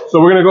 So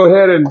we're gonna go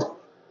ahead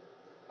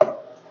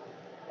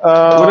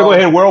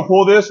and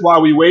whirlpool this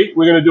while we wait.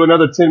 We're gonna do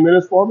another 10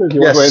 minutes for me. If you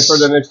want to go ahead and start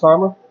the next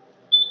timer.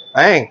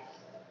 Bang.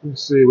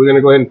 Let's see. We're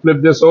gonna go ahead and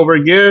flip this over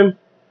again.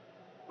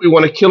 We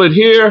want to kill it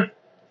here.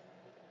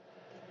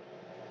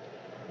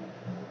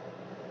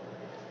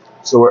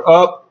 So we're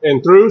up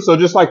and through. So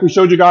just like we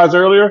showed you guys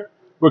earlier,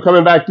 we're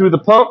coming back through the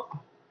pump.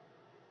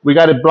 We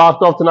got it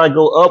blocked off tonight.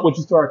 Go up, which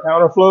is to our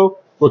counterflow.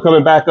 We're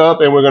coming back up,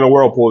 and we're gonna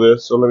whirlpool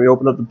this. So let me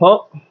open up the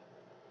pump.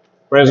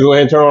 Brandon's go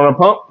ahead and turn on our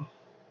pump.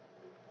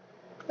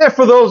 And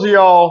for those of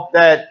y'all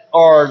that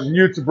are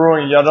new to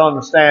brewing, y'all don't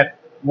understand,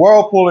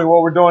 whirlpooling,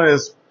 what we're doing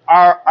is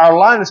our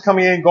line is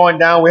coming in, going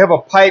down. We have a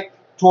pipe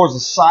towards the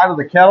side of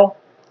the kettle.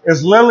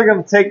 It's literally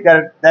going to take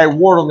that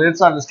water on the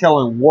inside of this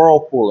kettle and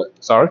whirlpool it.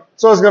 Sorry.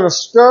 So it's going to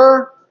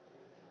stir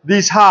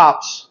these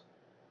hops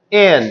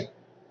in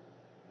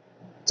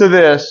to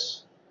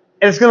this,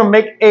 and it's going to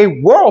make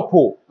a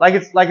whirlpool, like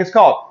it's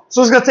called.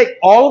 So it's going to take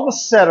all of the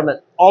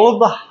sediment, all of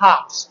the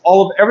hops,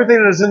 all of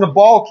everything that is in the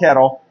ball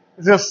kettle.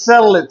 It's going to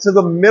settle it to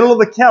the middle of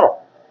the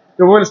kettle.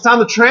 And when it's time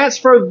to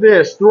transfer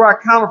this through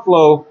our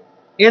counterflow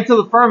into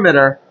the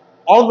fermenter,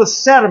 all the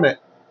sediment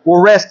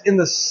will rest in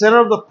the center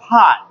of the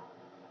pot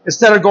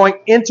instead of going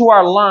into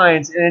our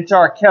lines and into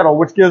our kettle,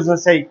 which gives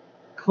us a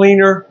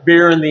cleaner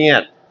beer in the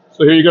end.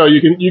 So here you go. You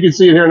can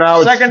see it here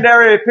now.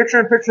 Secondary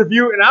picture-in-picture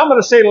view, and I'm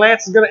going to say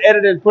Lance is going to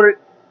edit it and put it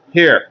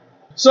here.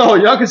 So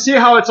y'all can see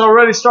how it's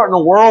already starting to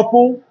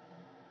whirlpool.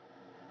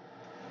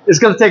 It's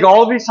going to take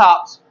all of these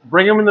hops,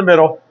 bring them in the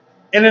middle,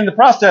 and in the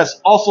process,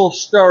 also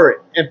stir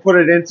it and put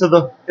it into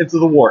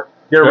the wort.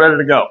 Get it ready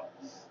to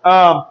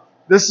go.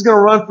 This is going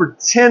to run for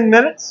 10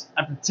 minutes.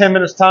 After 10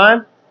 minutes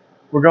time,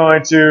 we're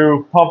going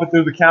to pump it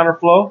through the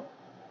counterflow,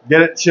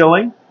 get it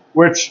chilling,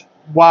 which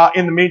while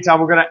in the meantime,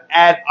 we're going to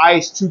add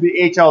ice to the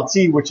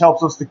HLT, which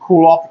helps us to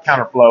cool off the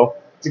counterflow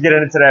to get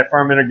it into that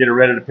fermenter, get it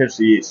ready to pitch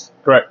the yeast.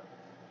 Correct.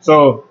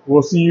 So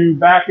we'll see you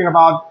back in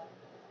about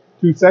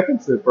 2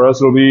 seconds. And for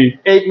us, it'll be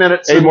 8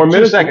 minutes. 8 more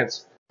minutes. 2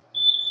 seconds.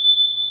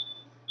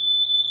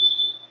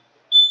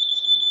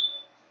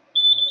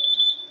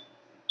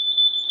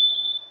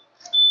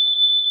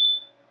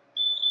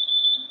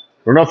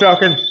 I don't know if y'all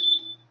can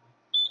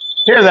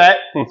hear that,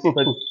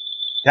 but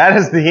that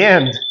is the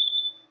end.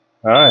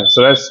 All right,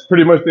 so that's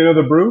pretty much the end of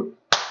the brew.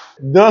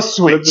 The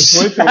switch. The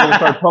switch. We're going to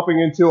start pumping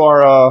into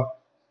our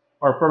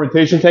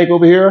fermentation tank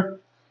over here.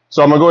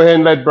 So I'm going to go ahead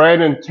and let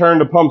Brandon turn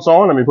the pumps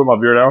on. Let me put my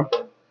beer down.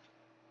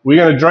 We're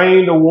going to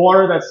drain the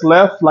water that's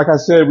left. Like I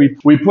said, we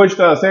pushed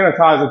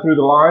sanitizer through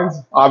the lines.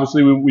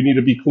 Obviously, we need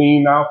to be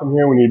clean now from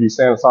here. We need to be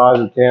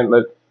sanitized. We can't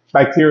let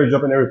bacteria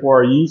jump in there before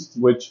our yeast,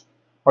 which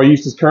our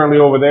yeast is currently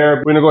over there.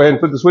 We're going to go ahead and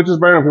put the switches,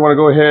 Brandon. If you want to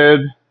go ahead,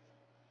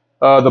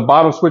 the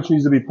bottom switch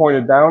needs to be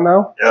pointed down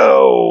now.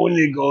 Oh, we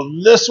need to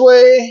go this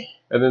way.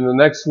 And then the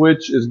next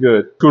switch is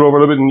good. Scoot over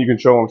a little bit and you can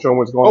show them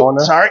what's going on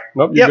there. Sorry.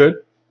 Nope, you're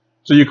good.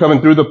 So you're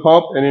coming through the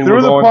pump and then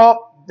through the pump,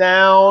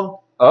 down,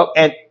 up,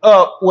 and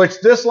up, which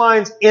this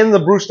line's in the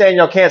brew stand.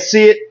 Y'all can't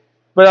see it,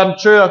 but I'm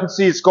sure y'all can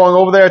see it's going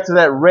over there to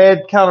that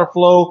red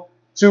counterflow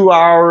to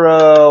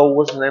our,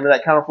 what's the name of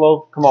that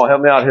counterflow? Come on,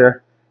 help me out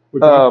here.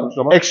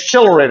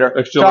 Accelerator.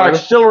 To our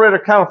accelerator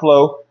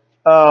counterflow.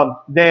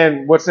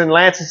 Then what's in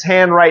Lance's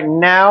hand right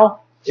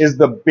now is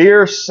the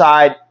beer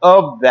side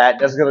of that.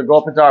 That's going to go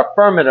up into our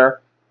fermenter.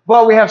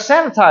 But we have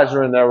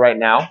sanitizer in there right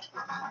now.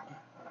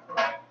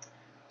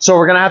 So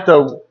we're going to have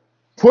to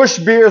push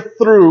beer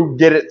through,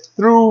 get it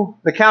through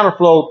the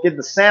counterflow, get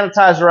the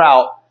sanitizer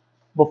out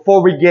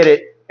before we get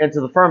it into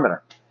the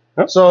fermenter.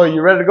 Yep. So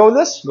you ready to go with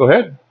this? Go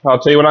ahead. I'll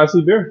tell you when I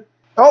see beer.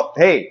 Oh,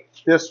 hey,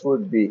 this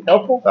would be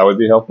helpful. That would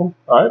be helpful.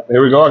 All right,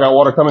 here we go. I got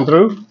water coming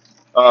through.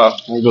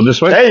 Let me go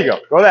this way. There you go.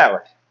 Go that way.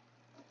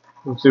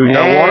 Let's see, we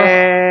got water.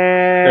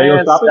 There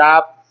you go.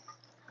 Stop.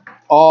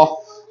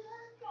 Off.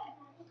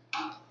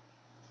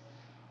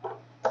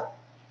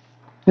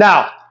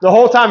 Now, the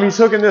whole time he's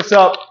hooking this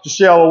up, just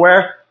so y'all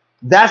aware,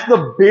 that's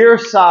the beer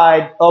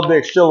side of the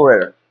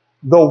accelerator.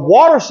 The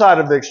water side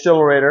of the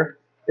accelerator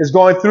is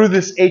going through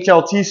this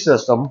HLT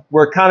system.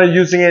 We're kind of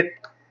using it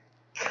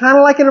kind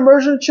of like an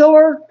immersion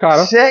chiller.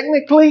 Kind of.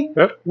 Technically,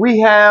 yep. We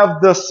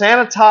have the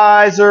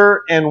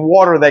sanitizer and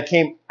water that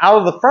came out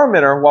of the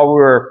fermenter while we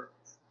were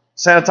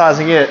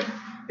sanitizing it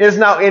is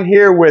now in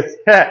here with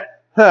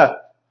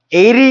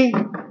 80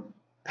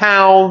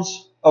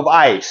 pounds of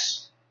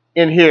ice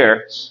in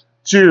here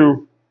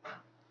to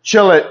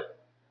chill it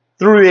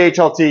through the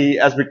HLT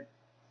as we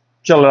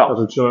chill it out. As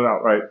we chill it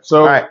out, right.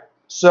 So, all right.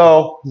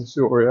 So, let's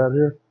see what we're at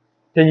here.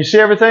 Can you see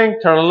everything?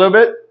 Turn a little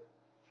bit.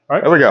 All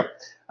right. There we go.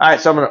 All right,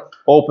 so I'm going to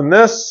open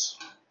this.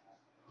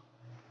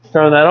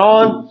 Turn that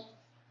on.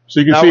 So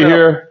you can see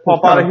here.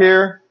 Pump out of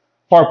here.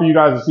 Hard for you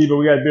guys to see, but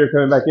we got beer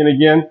coming back in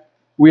again.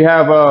 We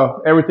have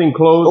everything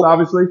closed,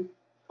 obviously.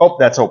 Oh,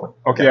 that's open.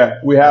 Okay. Yeah,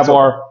 we have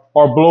our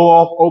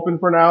blow-off open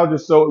for now,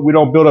 just so we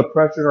don't build up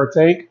pressure in our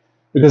tank.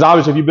 Because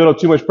obviously if you build up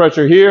too much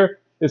pressure here,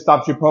 it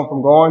stops your pump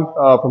from going,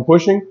 from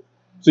pushing.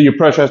 So your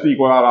pressure has to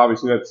equal out,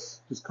 obviously. That's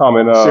just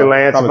common see,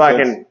 Lance, if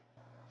I can.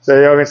 So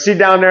you can see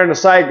down there in the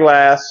sight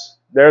glass,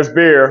 there's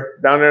beer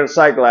down there in the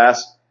sight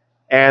glass.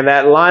 And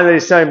that line that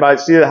he's telling about,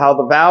 see how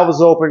the valve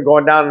is open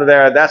going down to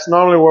there. That's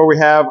normally where we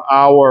have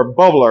our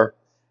bubbler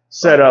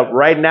set up.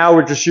 Right now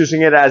we're just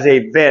using it as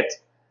a vent,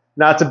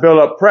 not to build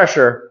up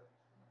pressure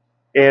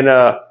in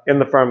the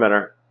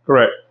fermenter.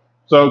 Correct.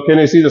 So can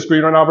they see the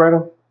screen right now,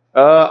 Brandon?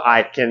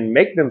 I can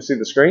make them see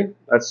the screen.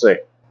 Let's see.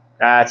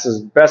 That's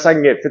as best I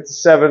can get.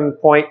 57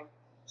 point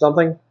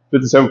something.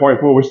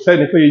 57.4, which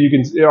technically you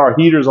can see our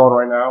heater's on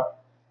right now.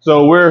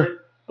 So we're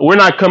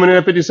not coming in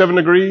at 57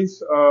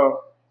 degrees.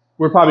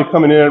 We're probably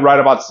coming in at right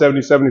about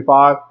 70,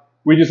 75.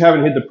 We just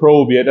haven't hit the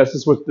probe yet. That's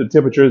just what the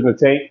temperature is in the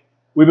tank.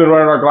 We've been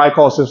running our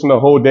glycol system the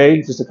whole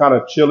day just to kind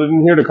of chill it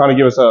in here to kind of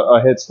give us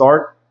a head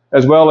start,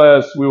 as well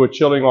as we were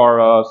chilling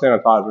our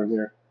sanitizer in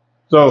here.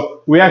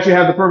 So we actually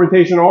have the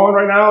fermentation on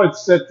right now.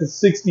 It's set to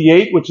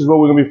 68, which is what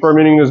we're going to be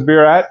fermenting this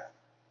beer at.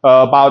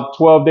 About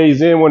 12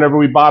 days in, whenever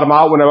we bottom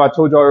out, whenever I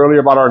told y'all earlier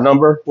about our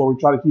number, where we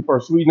try to keep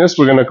our sweetness,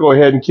 we're going to go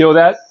ahead and kill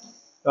that.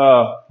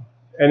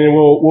 And then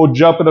we'll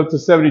jump it up to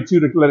 72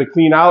 to let it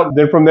clean out.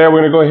 Then from there, we're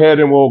going to go ahead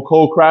and we'll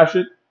cold crash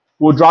it.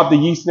 We'll drop the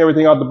yeast and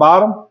everything out the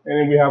bottom. And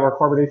then we have our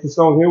carbonation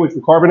stone here, which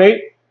we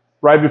carbonate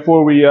right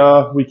before we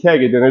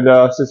keg it. And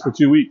it sits for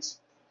 2 weeks,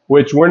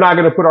 which we're not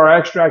going to put our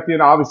extract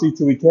in, obviously,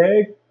 till we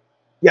keg.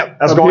 Yep,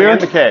 that's going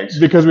into kegs.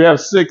 Because we have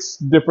 6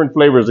 different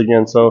flavors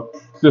again. So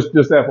just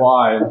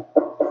FYI.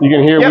 You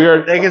can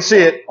hear they can see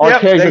it. Our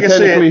kegs are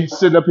technically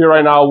sitting up here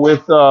right now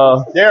with.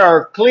 They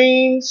are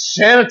clean,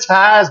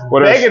 sanitized,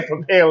 begging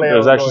for pale ale.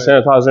 There's actually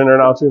sanitizer in there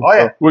now too. Oh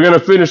yeah. So we're gonna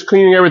finish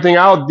cleaning everything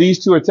out.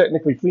 These two are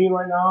technically clean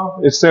right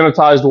now. It's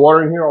sanitized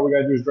water in here. All we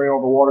gotta do is drain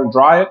all the water and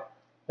dry it,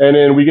 and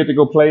then we get to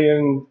go play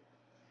in.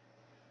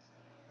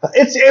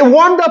 It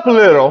warmed up a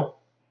little.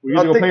 We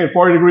get to go play in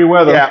 40-degree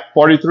weather. Yeah.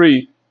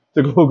 43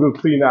 to go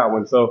clean that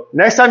one. So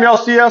next time y'all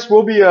see us,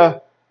 we'll be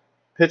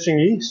pitching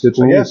yeast.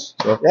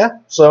 So. Yeah.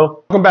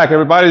 So welcome back,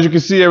 everybody. As you can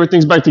see,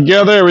 everything's back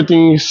together.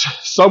 Everything's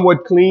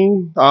somewhat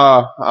clean.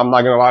 I'm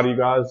not gonna lie to you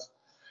guys.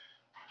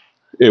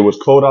 It was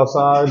cold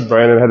outside.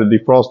 Brandon had to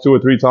defrost 2 or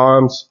 3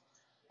 times.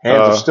 Hands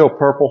are still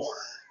purple.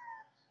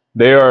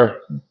 They are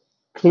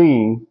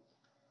clean,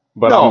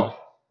 but no,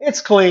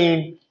 it's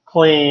clean,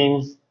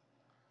 poured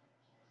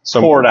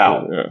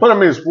out. Yeah. But I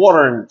mean, it's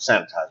water and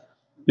sanitizer.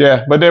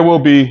 Yeah, but there will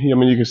be. I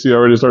mean, you can see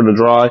already starting to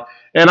dry.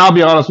 And I'll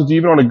be honest with you,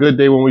 even on a good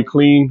day when we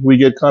clean, we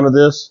get kind of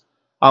this.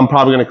 I'm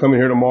probably gonna come in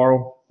here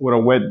tomorrow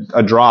with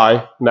a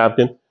dry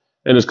napkin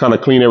and just kind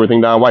of clean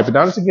everything down, wipe it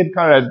down, just to get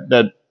kind of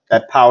that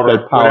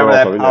powder, whatever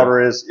that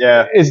powder is.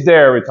 Yeah, it's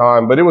there every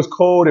time. But it was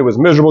cold. It was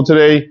miserable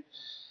today.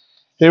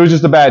 It was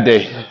just a bad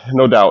day,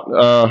 no doubt.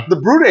 The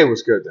brew day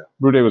was good though.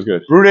 Brew day was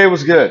good. Brew day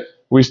was good.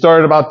 We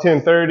started about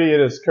 10:30. It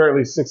is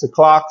currently 6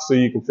 o'clock, so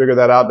you can figure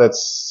that out.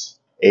 That's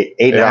eight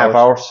and a half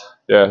hours.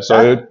 Yeah,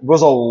 so it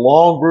was a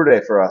long brew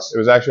day for us. It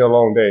was actually a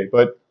long day,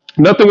 but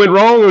nothing went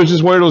wrong. It was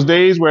just one of those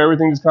days where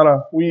everything just kind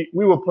of, we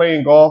were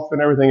playing golf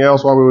and everything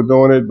else while we were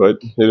doing it, but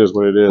it is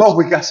what it is. Oh,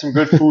 we got some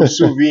good food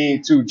sous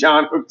vide too.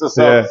 John hooked us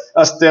up.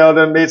 Estelle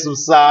done made some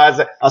sides,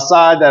 a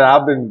side that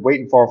I've been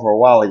waiting for a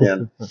while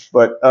again.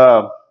 But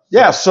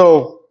yeah,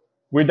 so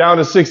we're down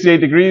to 68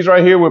 degrees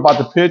right here. We're about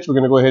to pitch. We're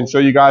going to go ahead and show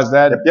you guys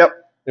that. Yep.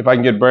 If I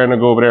can get Brandon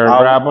to go over there and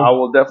grab them. I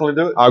will definitely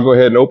do it. I'll go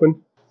ahead and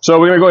open. So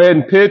we're going to go ahead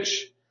and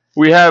pitch.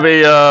 We have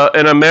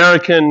an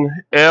American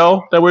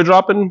ale that we're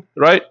dropping,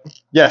 right?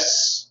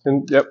 Yes.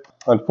 And, yep.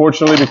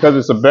 Unfortunately, because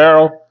it's a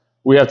barrel,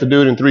 we have to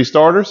do it in 3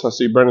 starters. I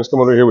see Brandon's come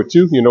over here with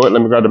 2. You know what?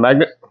 Let me grab the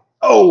magnet.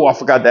 Oh, I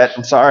forgot that.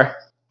 I'm sorry.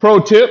 Pro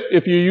tip,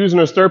 if you're using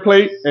a stir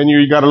plate and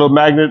you got a little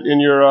magnet in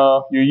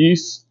your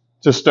yeast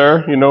to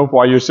stir, you know,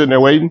 while you're sitting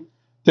there waiting,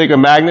 take a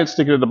magnet,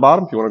 stick it at the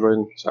bottom. If you want to go ahead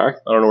and, sorry,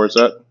 I don't know where it's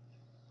at.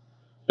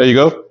 There you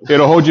go.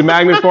 It'll hold your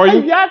magnet for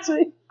you.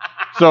 Yahtzee.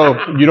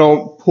 So you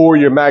don't pour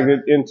your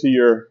magnet into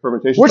your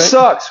fermentation Which tank.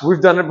 sucks.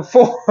 We've done it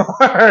before.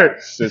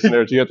 Sits in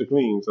there till you have to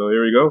clean. So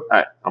here we go. All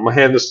right. I'm going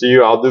to hand this to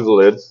you. I'll do the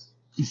lid.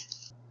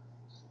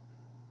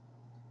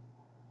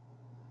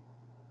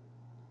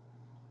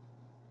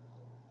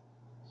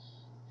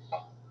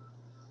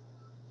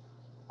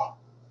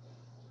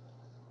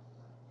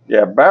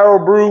 Yeah, barrel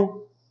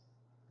brew.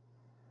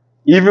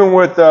 Even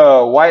with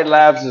White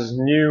Labs'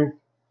 new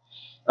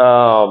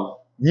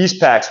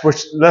yeast packs,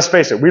 which, let's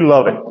face it, we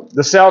love it.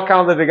 The cell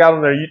count that they got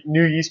on their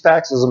new yeast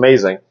packs is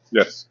amazing.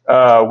 Yes.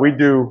 We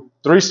do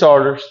 3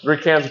 starters, 3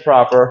 cans of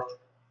proper,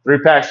 3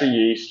 packs of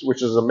yeast,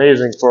 which is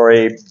amazing for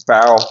a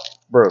barrel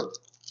brew.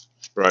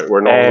 Right.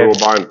 We're normally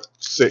we're buying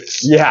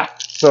 6. Yeah.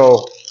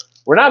 So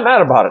we're not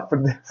mad about it,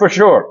 for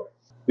sure.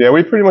 Yeah,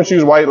 we pretty much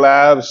use White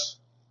Labs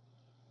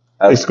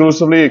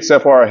exclusively,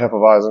 except for our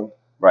Hefeweizen.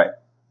 Right.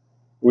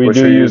 We Which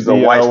do use the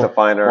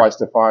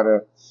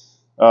Weisstefiner.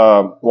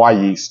 Y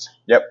yeast.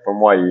 Yep, from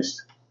Y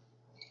yeast.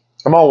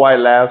 Come on, White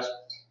Labs.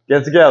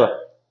 Get it together.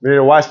 We need a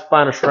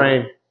Weisstefiner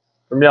strain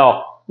from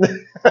y'all.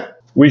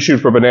 We shoot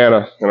for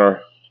banana in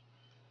our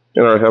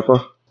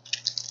Hefe.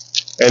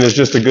 And it's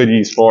just a good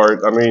yeast for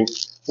it. I mean,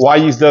 Y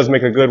yeast does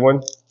make a good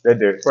one. They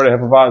do. For the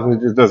Hefeweizen,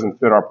 it just doesn't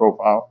fit our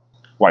profile.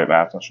 White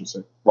Labs, I should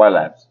say. White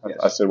Labs. Yes.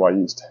 I said Y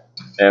yeast.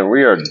 And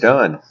we are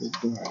done.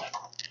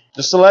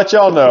 Just to let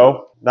y'all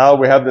know, now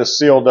that we have this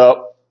sealed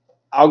up,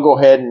 I'll go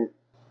ahead and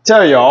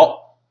tell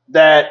y'all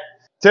that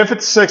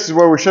 1056 is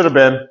where we should have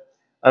been.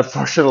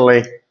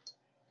 Unfortunately,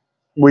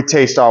 we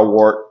taste our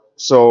wort.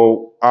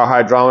 So our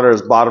hydrometer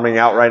is bottoming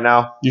out right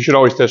now. You should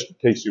always taste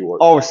your wort.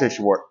 Always taste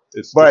your wort.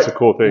 It's a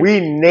cool thing. We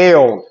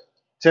nailed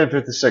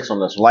 1056 on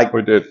this one. Like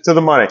we did. To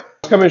the money.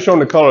 Let's come and show them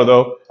the color,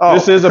 though. Oh,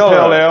 this is a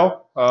pale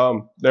ale.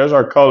 There's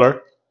our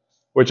color,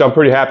 which I'm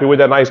pretty happy with.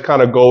 That nice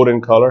kind of golden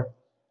color.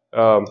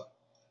 I'm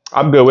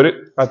good with it.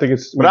 I think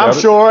it's. But I'm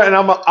sure, and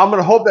I'm going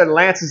to hope that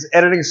Lance's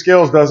editing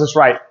skills does this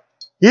right.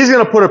 He's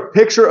going to put a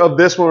picture of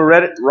this when we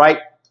read it right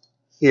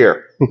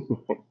here.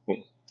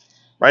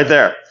 Right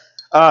there.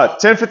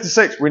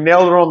 1056. We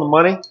nailed it on the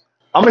money.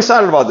 I'm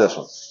excited about this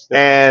one.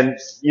 And,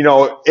 you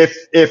know,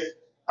 if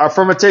our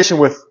fermentation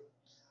with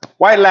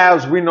White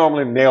Labs, we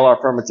normally nail our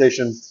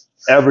fermentation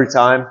every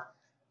time.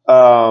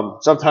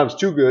 Sometimes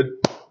too good.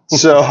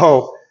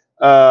 So,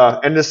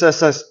 and this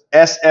SS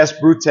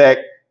Brewtech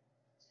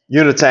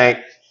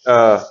Unitank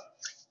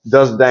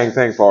does the dang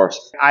thing for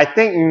us. I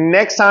think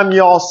next time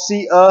y'all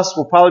see us,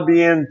 we'll probably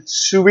be in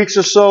 2 weeks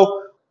or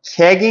so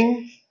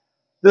kegging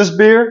this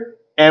beer,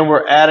 and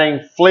we're adding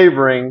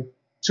flavoring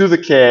to the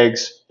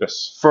kegs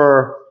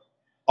for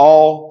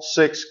all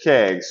 6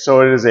 kegs.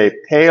 So it is a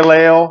pale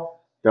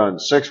ale done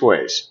 6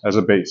 ways. As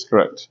a base,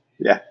 correct.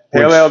 Yeah,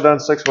 pale ale done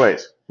 6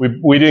 ways.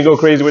 We didn't go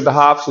crazy with the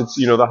hops. It's,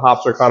 the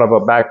hops are kind of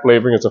a back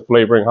flavoring. It's a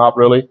flavoring hop,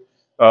 really.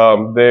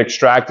 The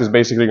extract is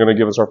basically going to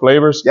give us our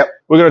flavors. Yep.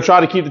 We're going to try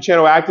to keep the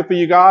channel active for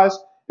you guys.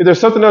 If there's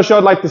something else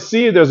y'all like to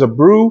see, if there's a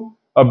brew,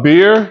 a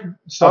beer,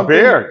 something. A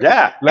beer,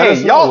 yeah.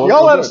 Hey, y'all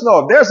let us know.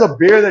 If there's a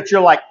beer that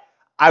you're like,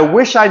 I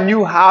wish I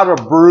knew how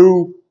to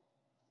brew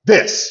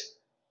this.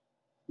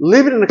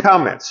 Leave it in the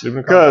comments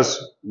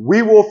because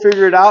we will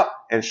figure it out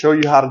and show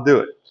you how to do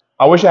it.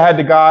 I wish I had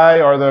the guy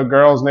or the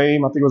girl's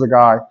name. I think it was a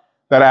guy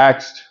that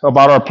asked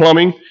about our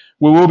plumbing.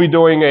 We will be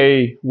doing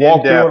a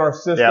walkthrough on our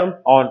system.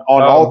 Yep. On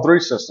all 3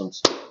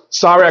 systems.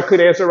 Sorry, I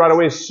couldn't answer it right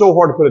away. It's so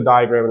hard to put a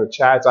diagram in the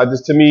chat.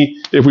 To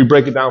me, if we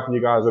break it down for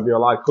you guys, it'll be a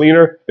lot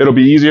cleaner. It'll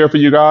be easier for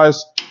you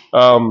guys.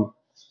 And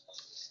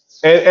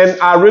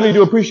I really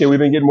do appreciate it. We've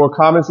been getting more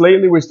comments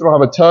lately. We still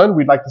have a ton.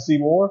 We'd like to see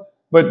more.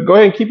 But go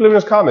ahead and keep leaving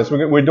us comments.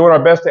 We're doing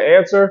our best to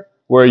answer.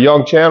 We're a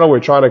young channel. We're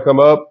trying to come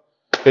up.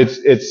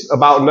 It's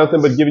about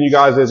nothing but giving you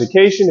guys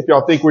education. If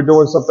y'all think we're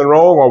doing something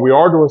wrong or we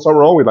are doing something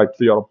wrong, we'd like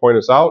for y'all to point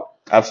us out.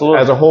 Absolutely.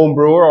 As a home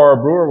brewer or a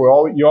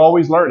brewer, you're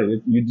always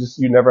learning.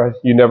 You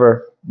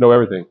never know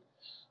everything.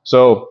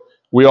 So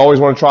we always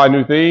want to try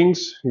new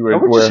things. We're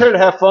just here to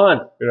have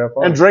fun.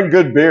 And drink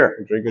good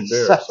beer.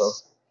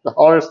 So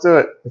all there is to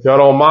it. If y'all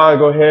don't mind,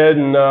 go ahead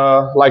and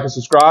like and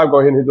subscribe. Go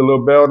ahead and hit the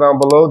little bell down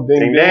below.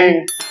 Ding,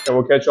 ding. And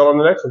we'll catch y'all on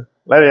the next one.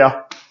 Later, y'all.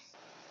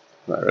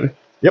 All right, ready?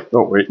 Yep.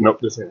 Oh, wait. Nope,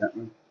 this ain't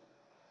happening.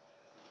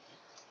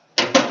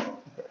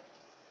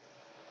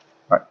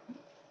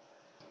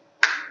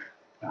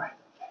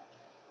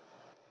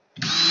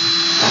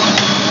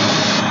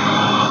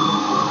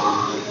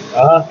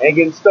 All right. Ain't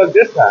getting stuck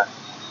this time.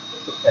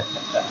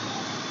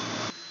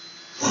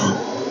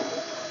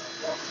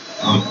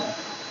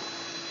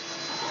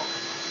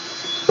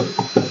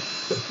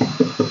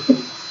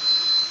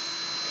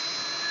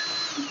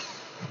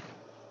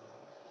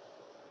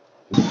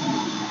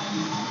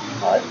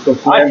 So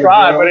I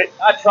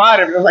tried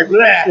it. It was like,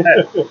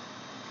 bleh.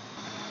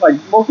 Like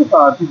most of the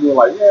time, people were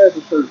like, "Yeah,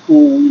 this shirt's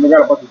cool."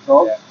 Got a bunch of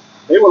trunks. Yeah.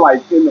 They were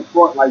like in the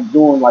front, like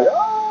doing like,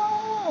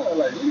 "Oh,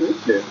 like look at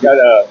this shit."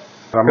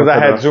 Because I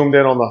had zoomed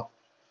in on the.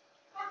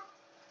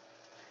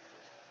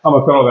 I'm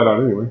gonna cut all that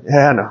out anyway.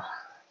 Yeah, I know.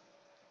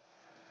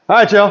 All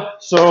right, y'all.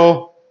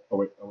 So. Oh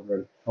wait, I was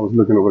ready. I was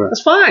looking over there.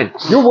 That's fine.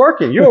 You're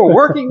working. You're a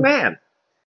working man.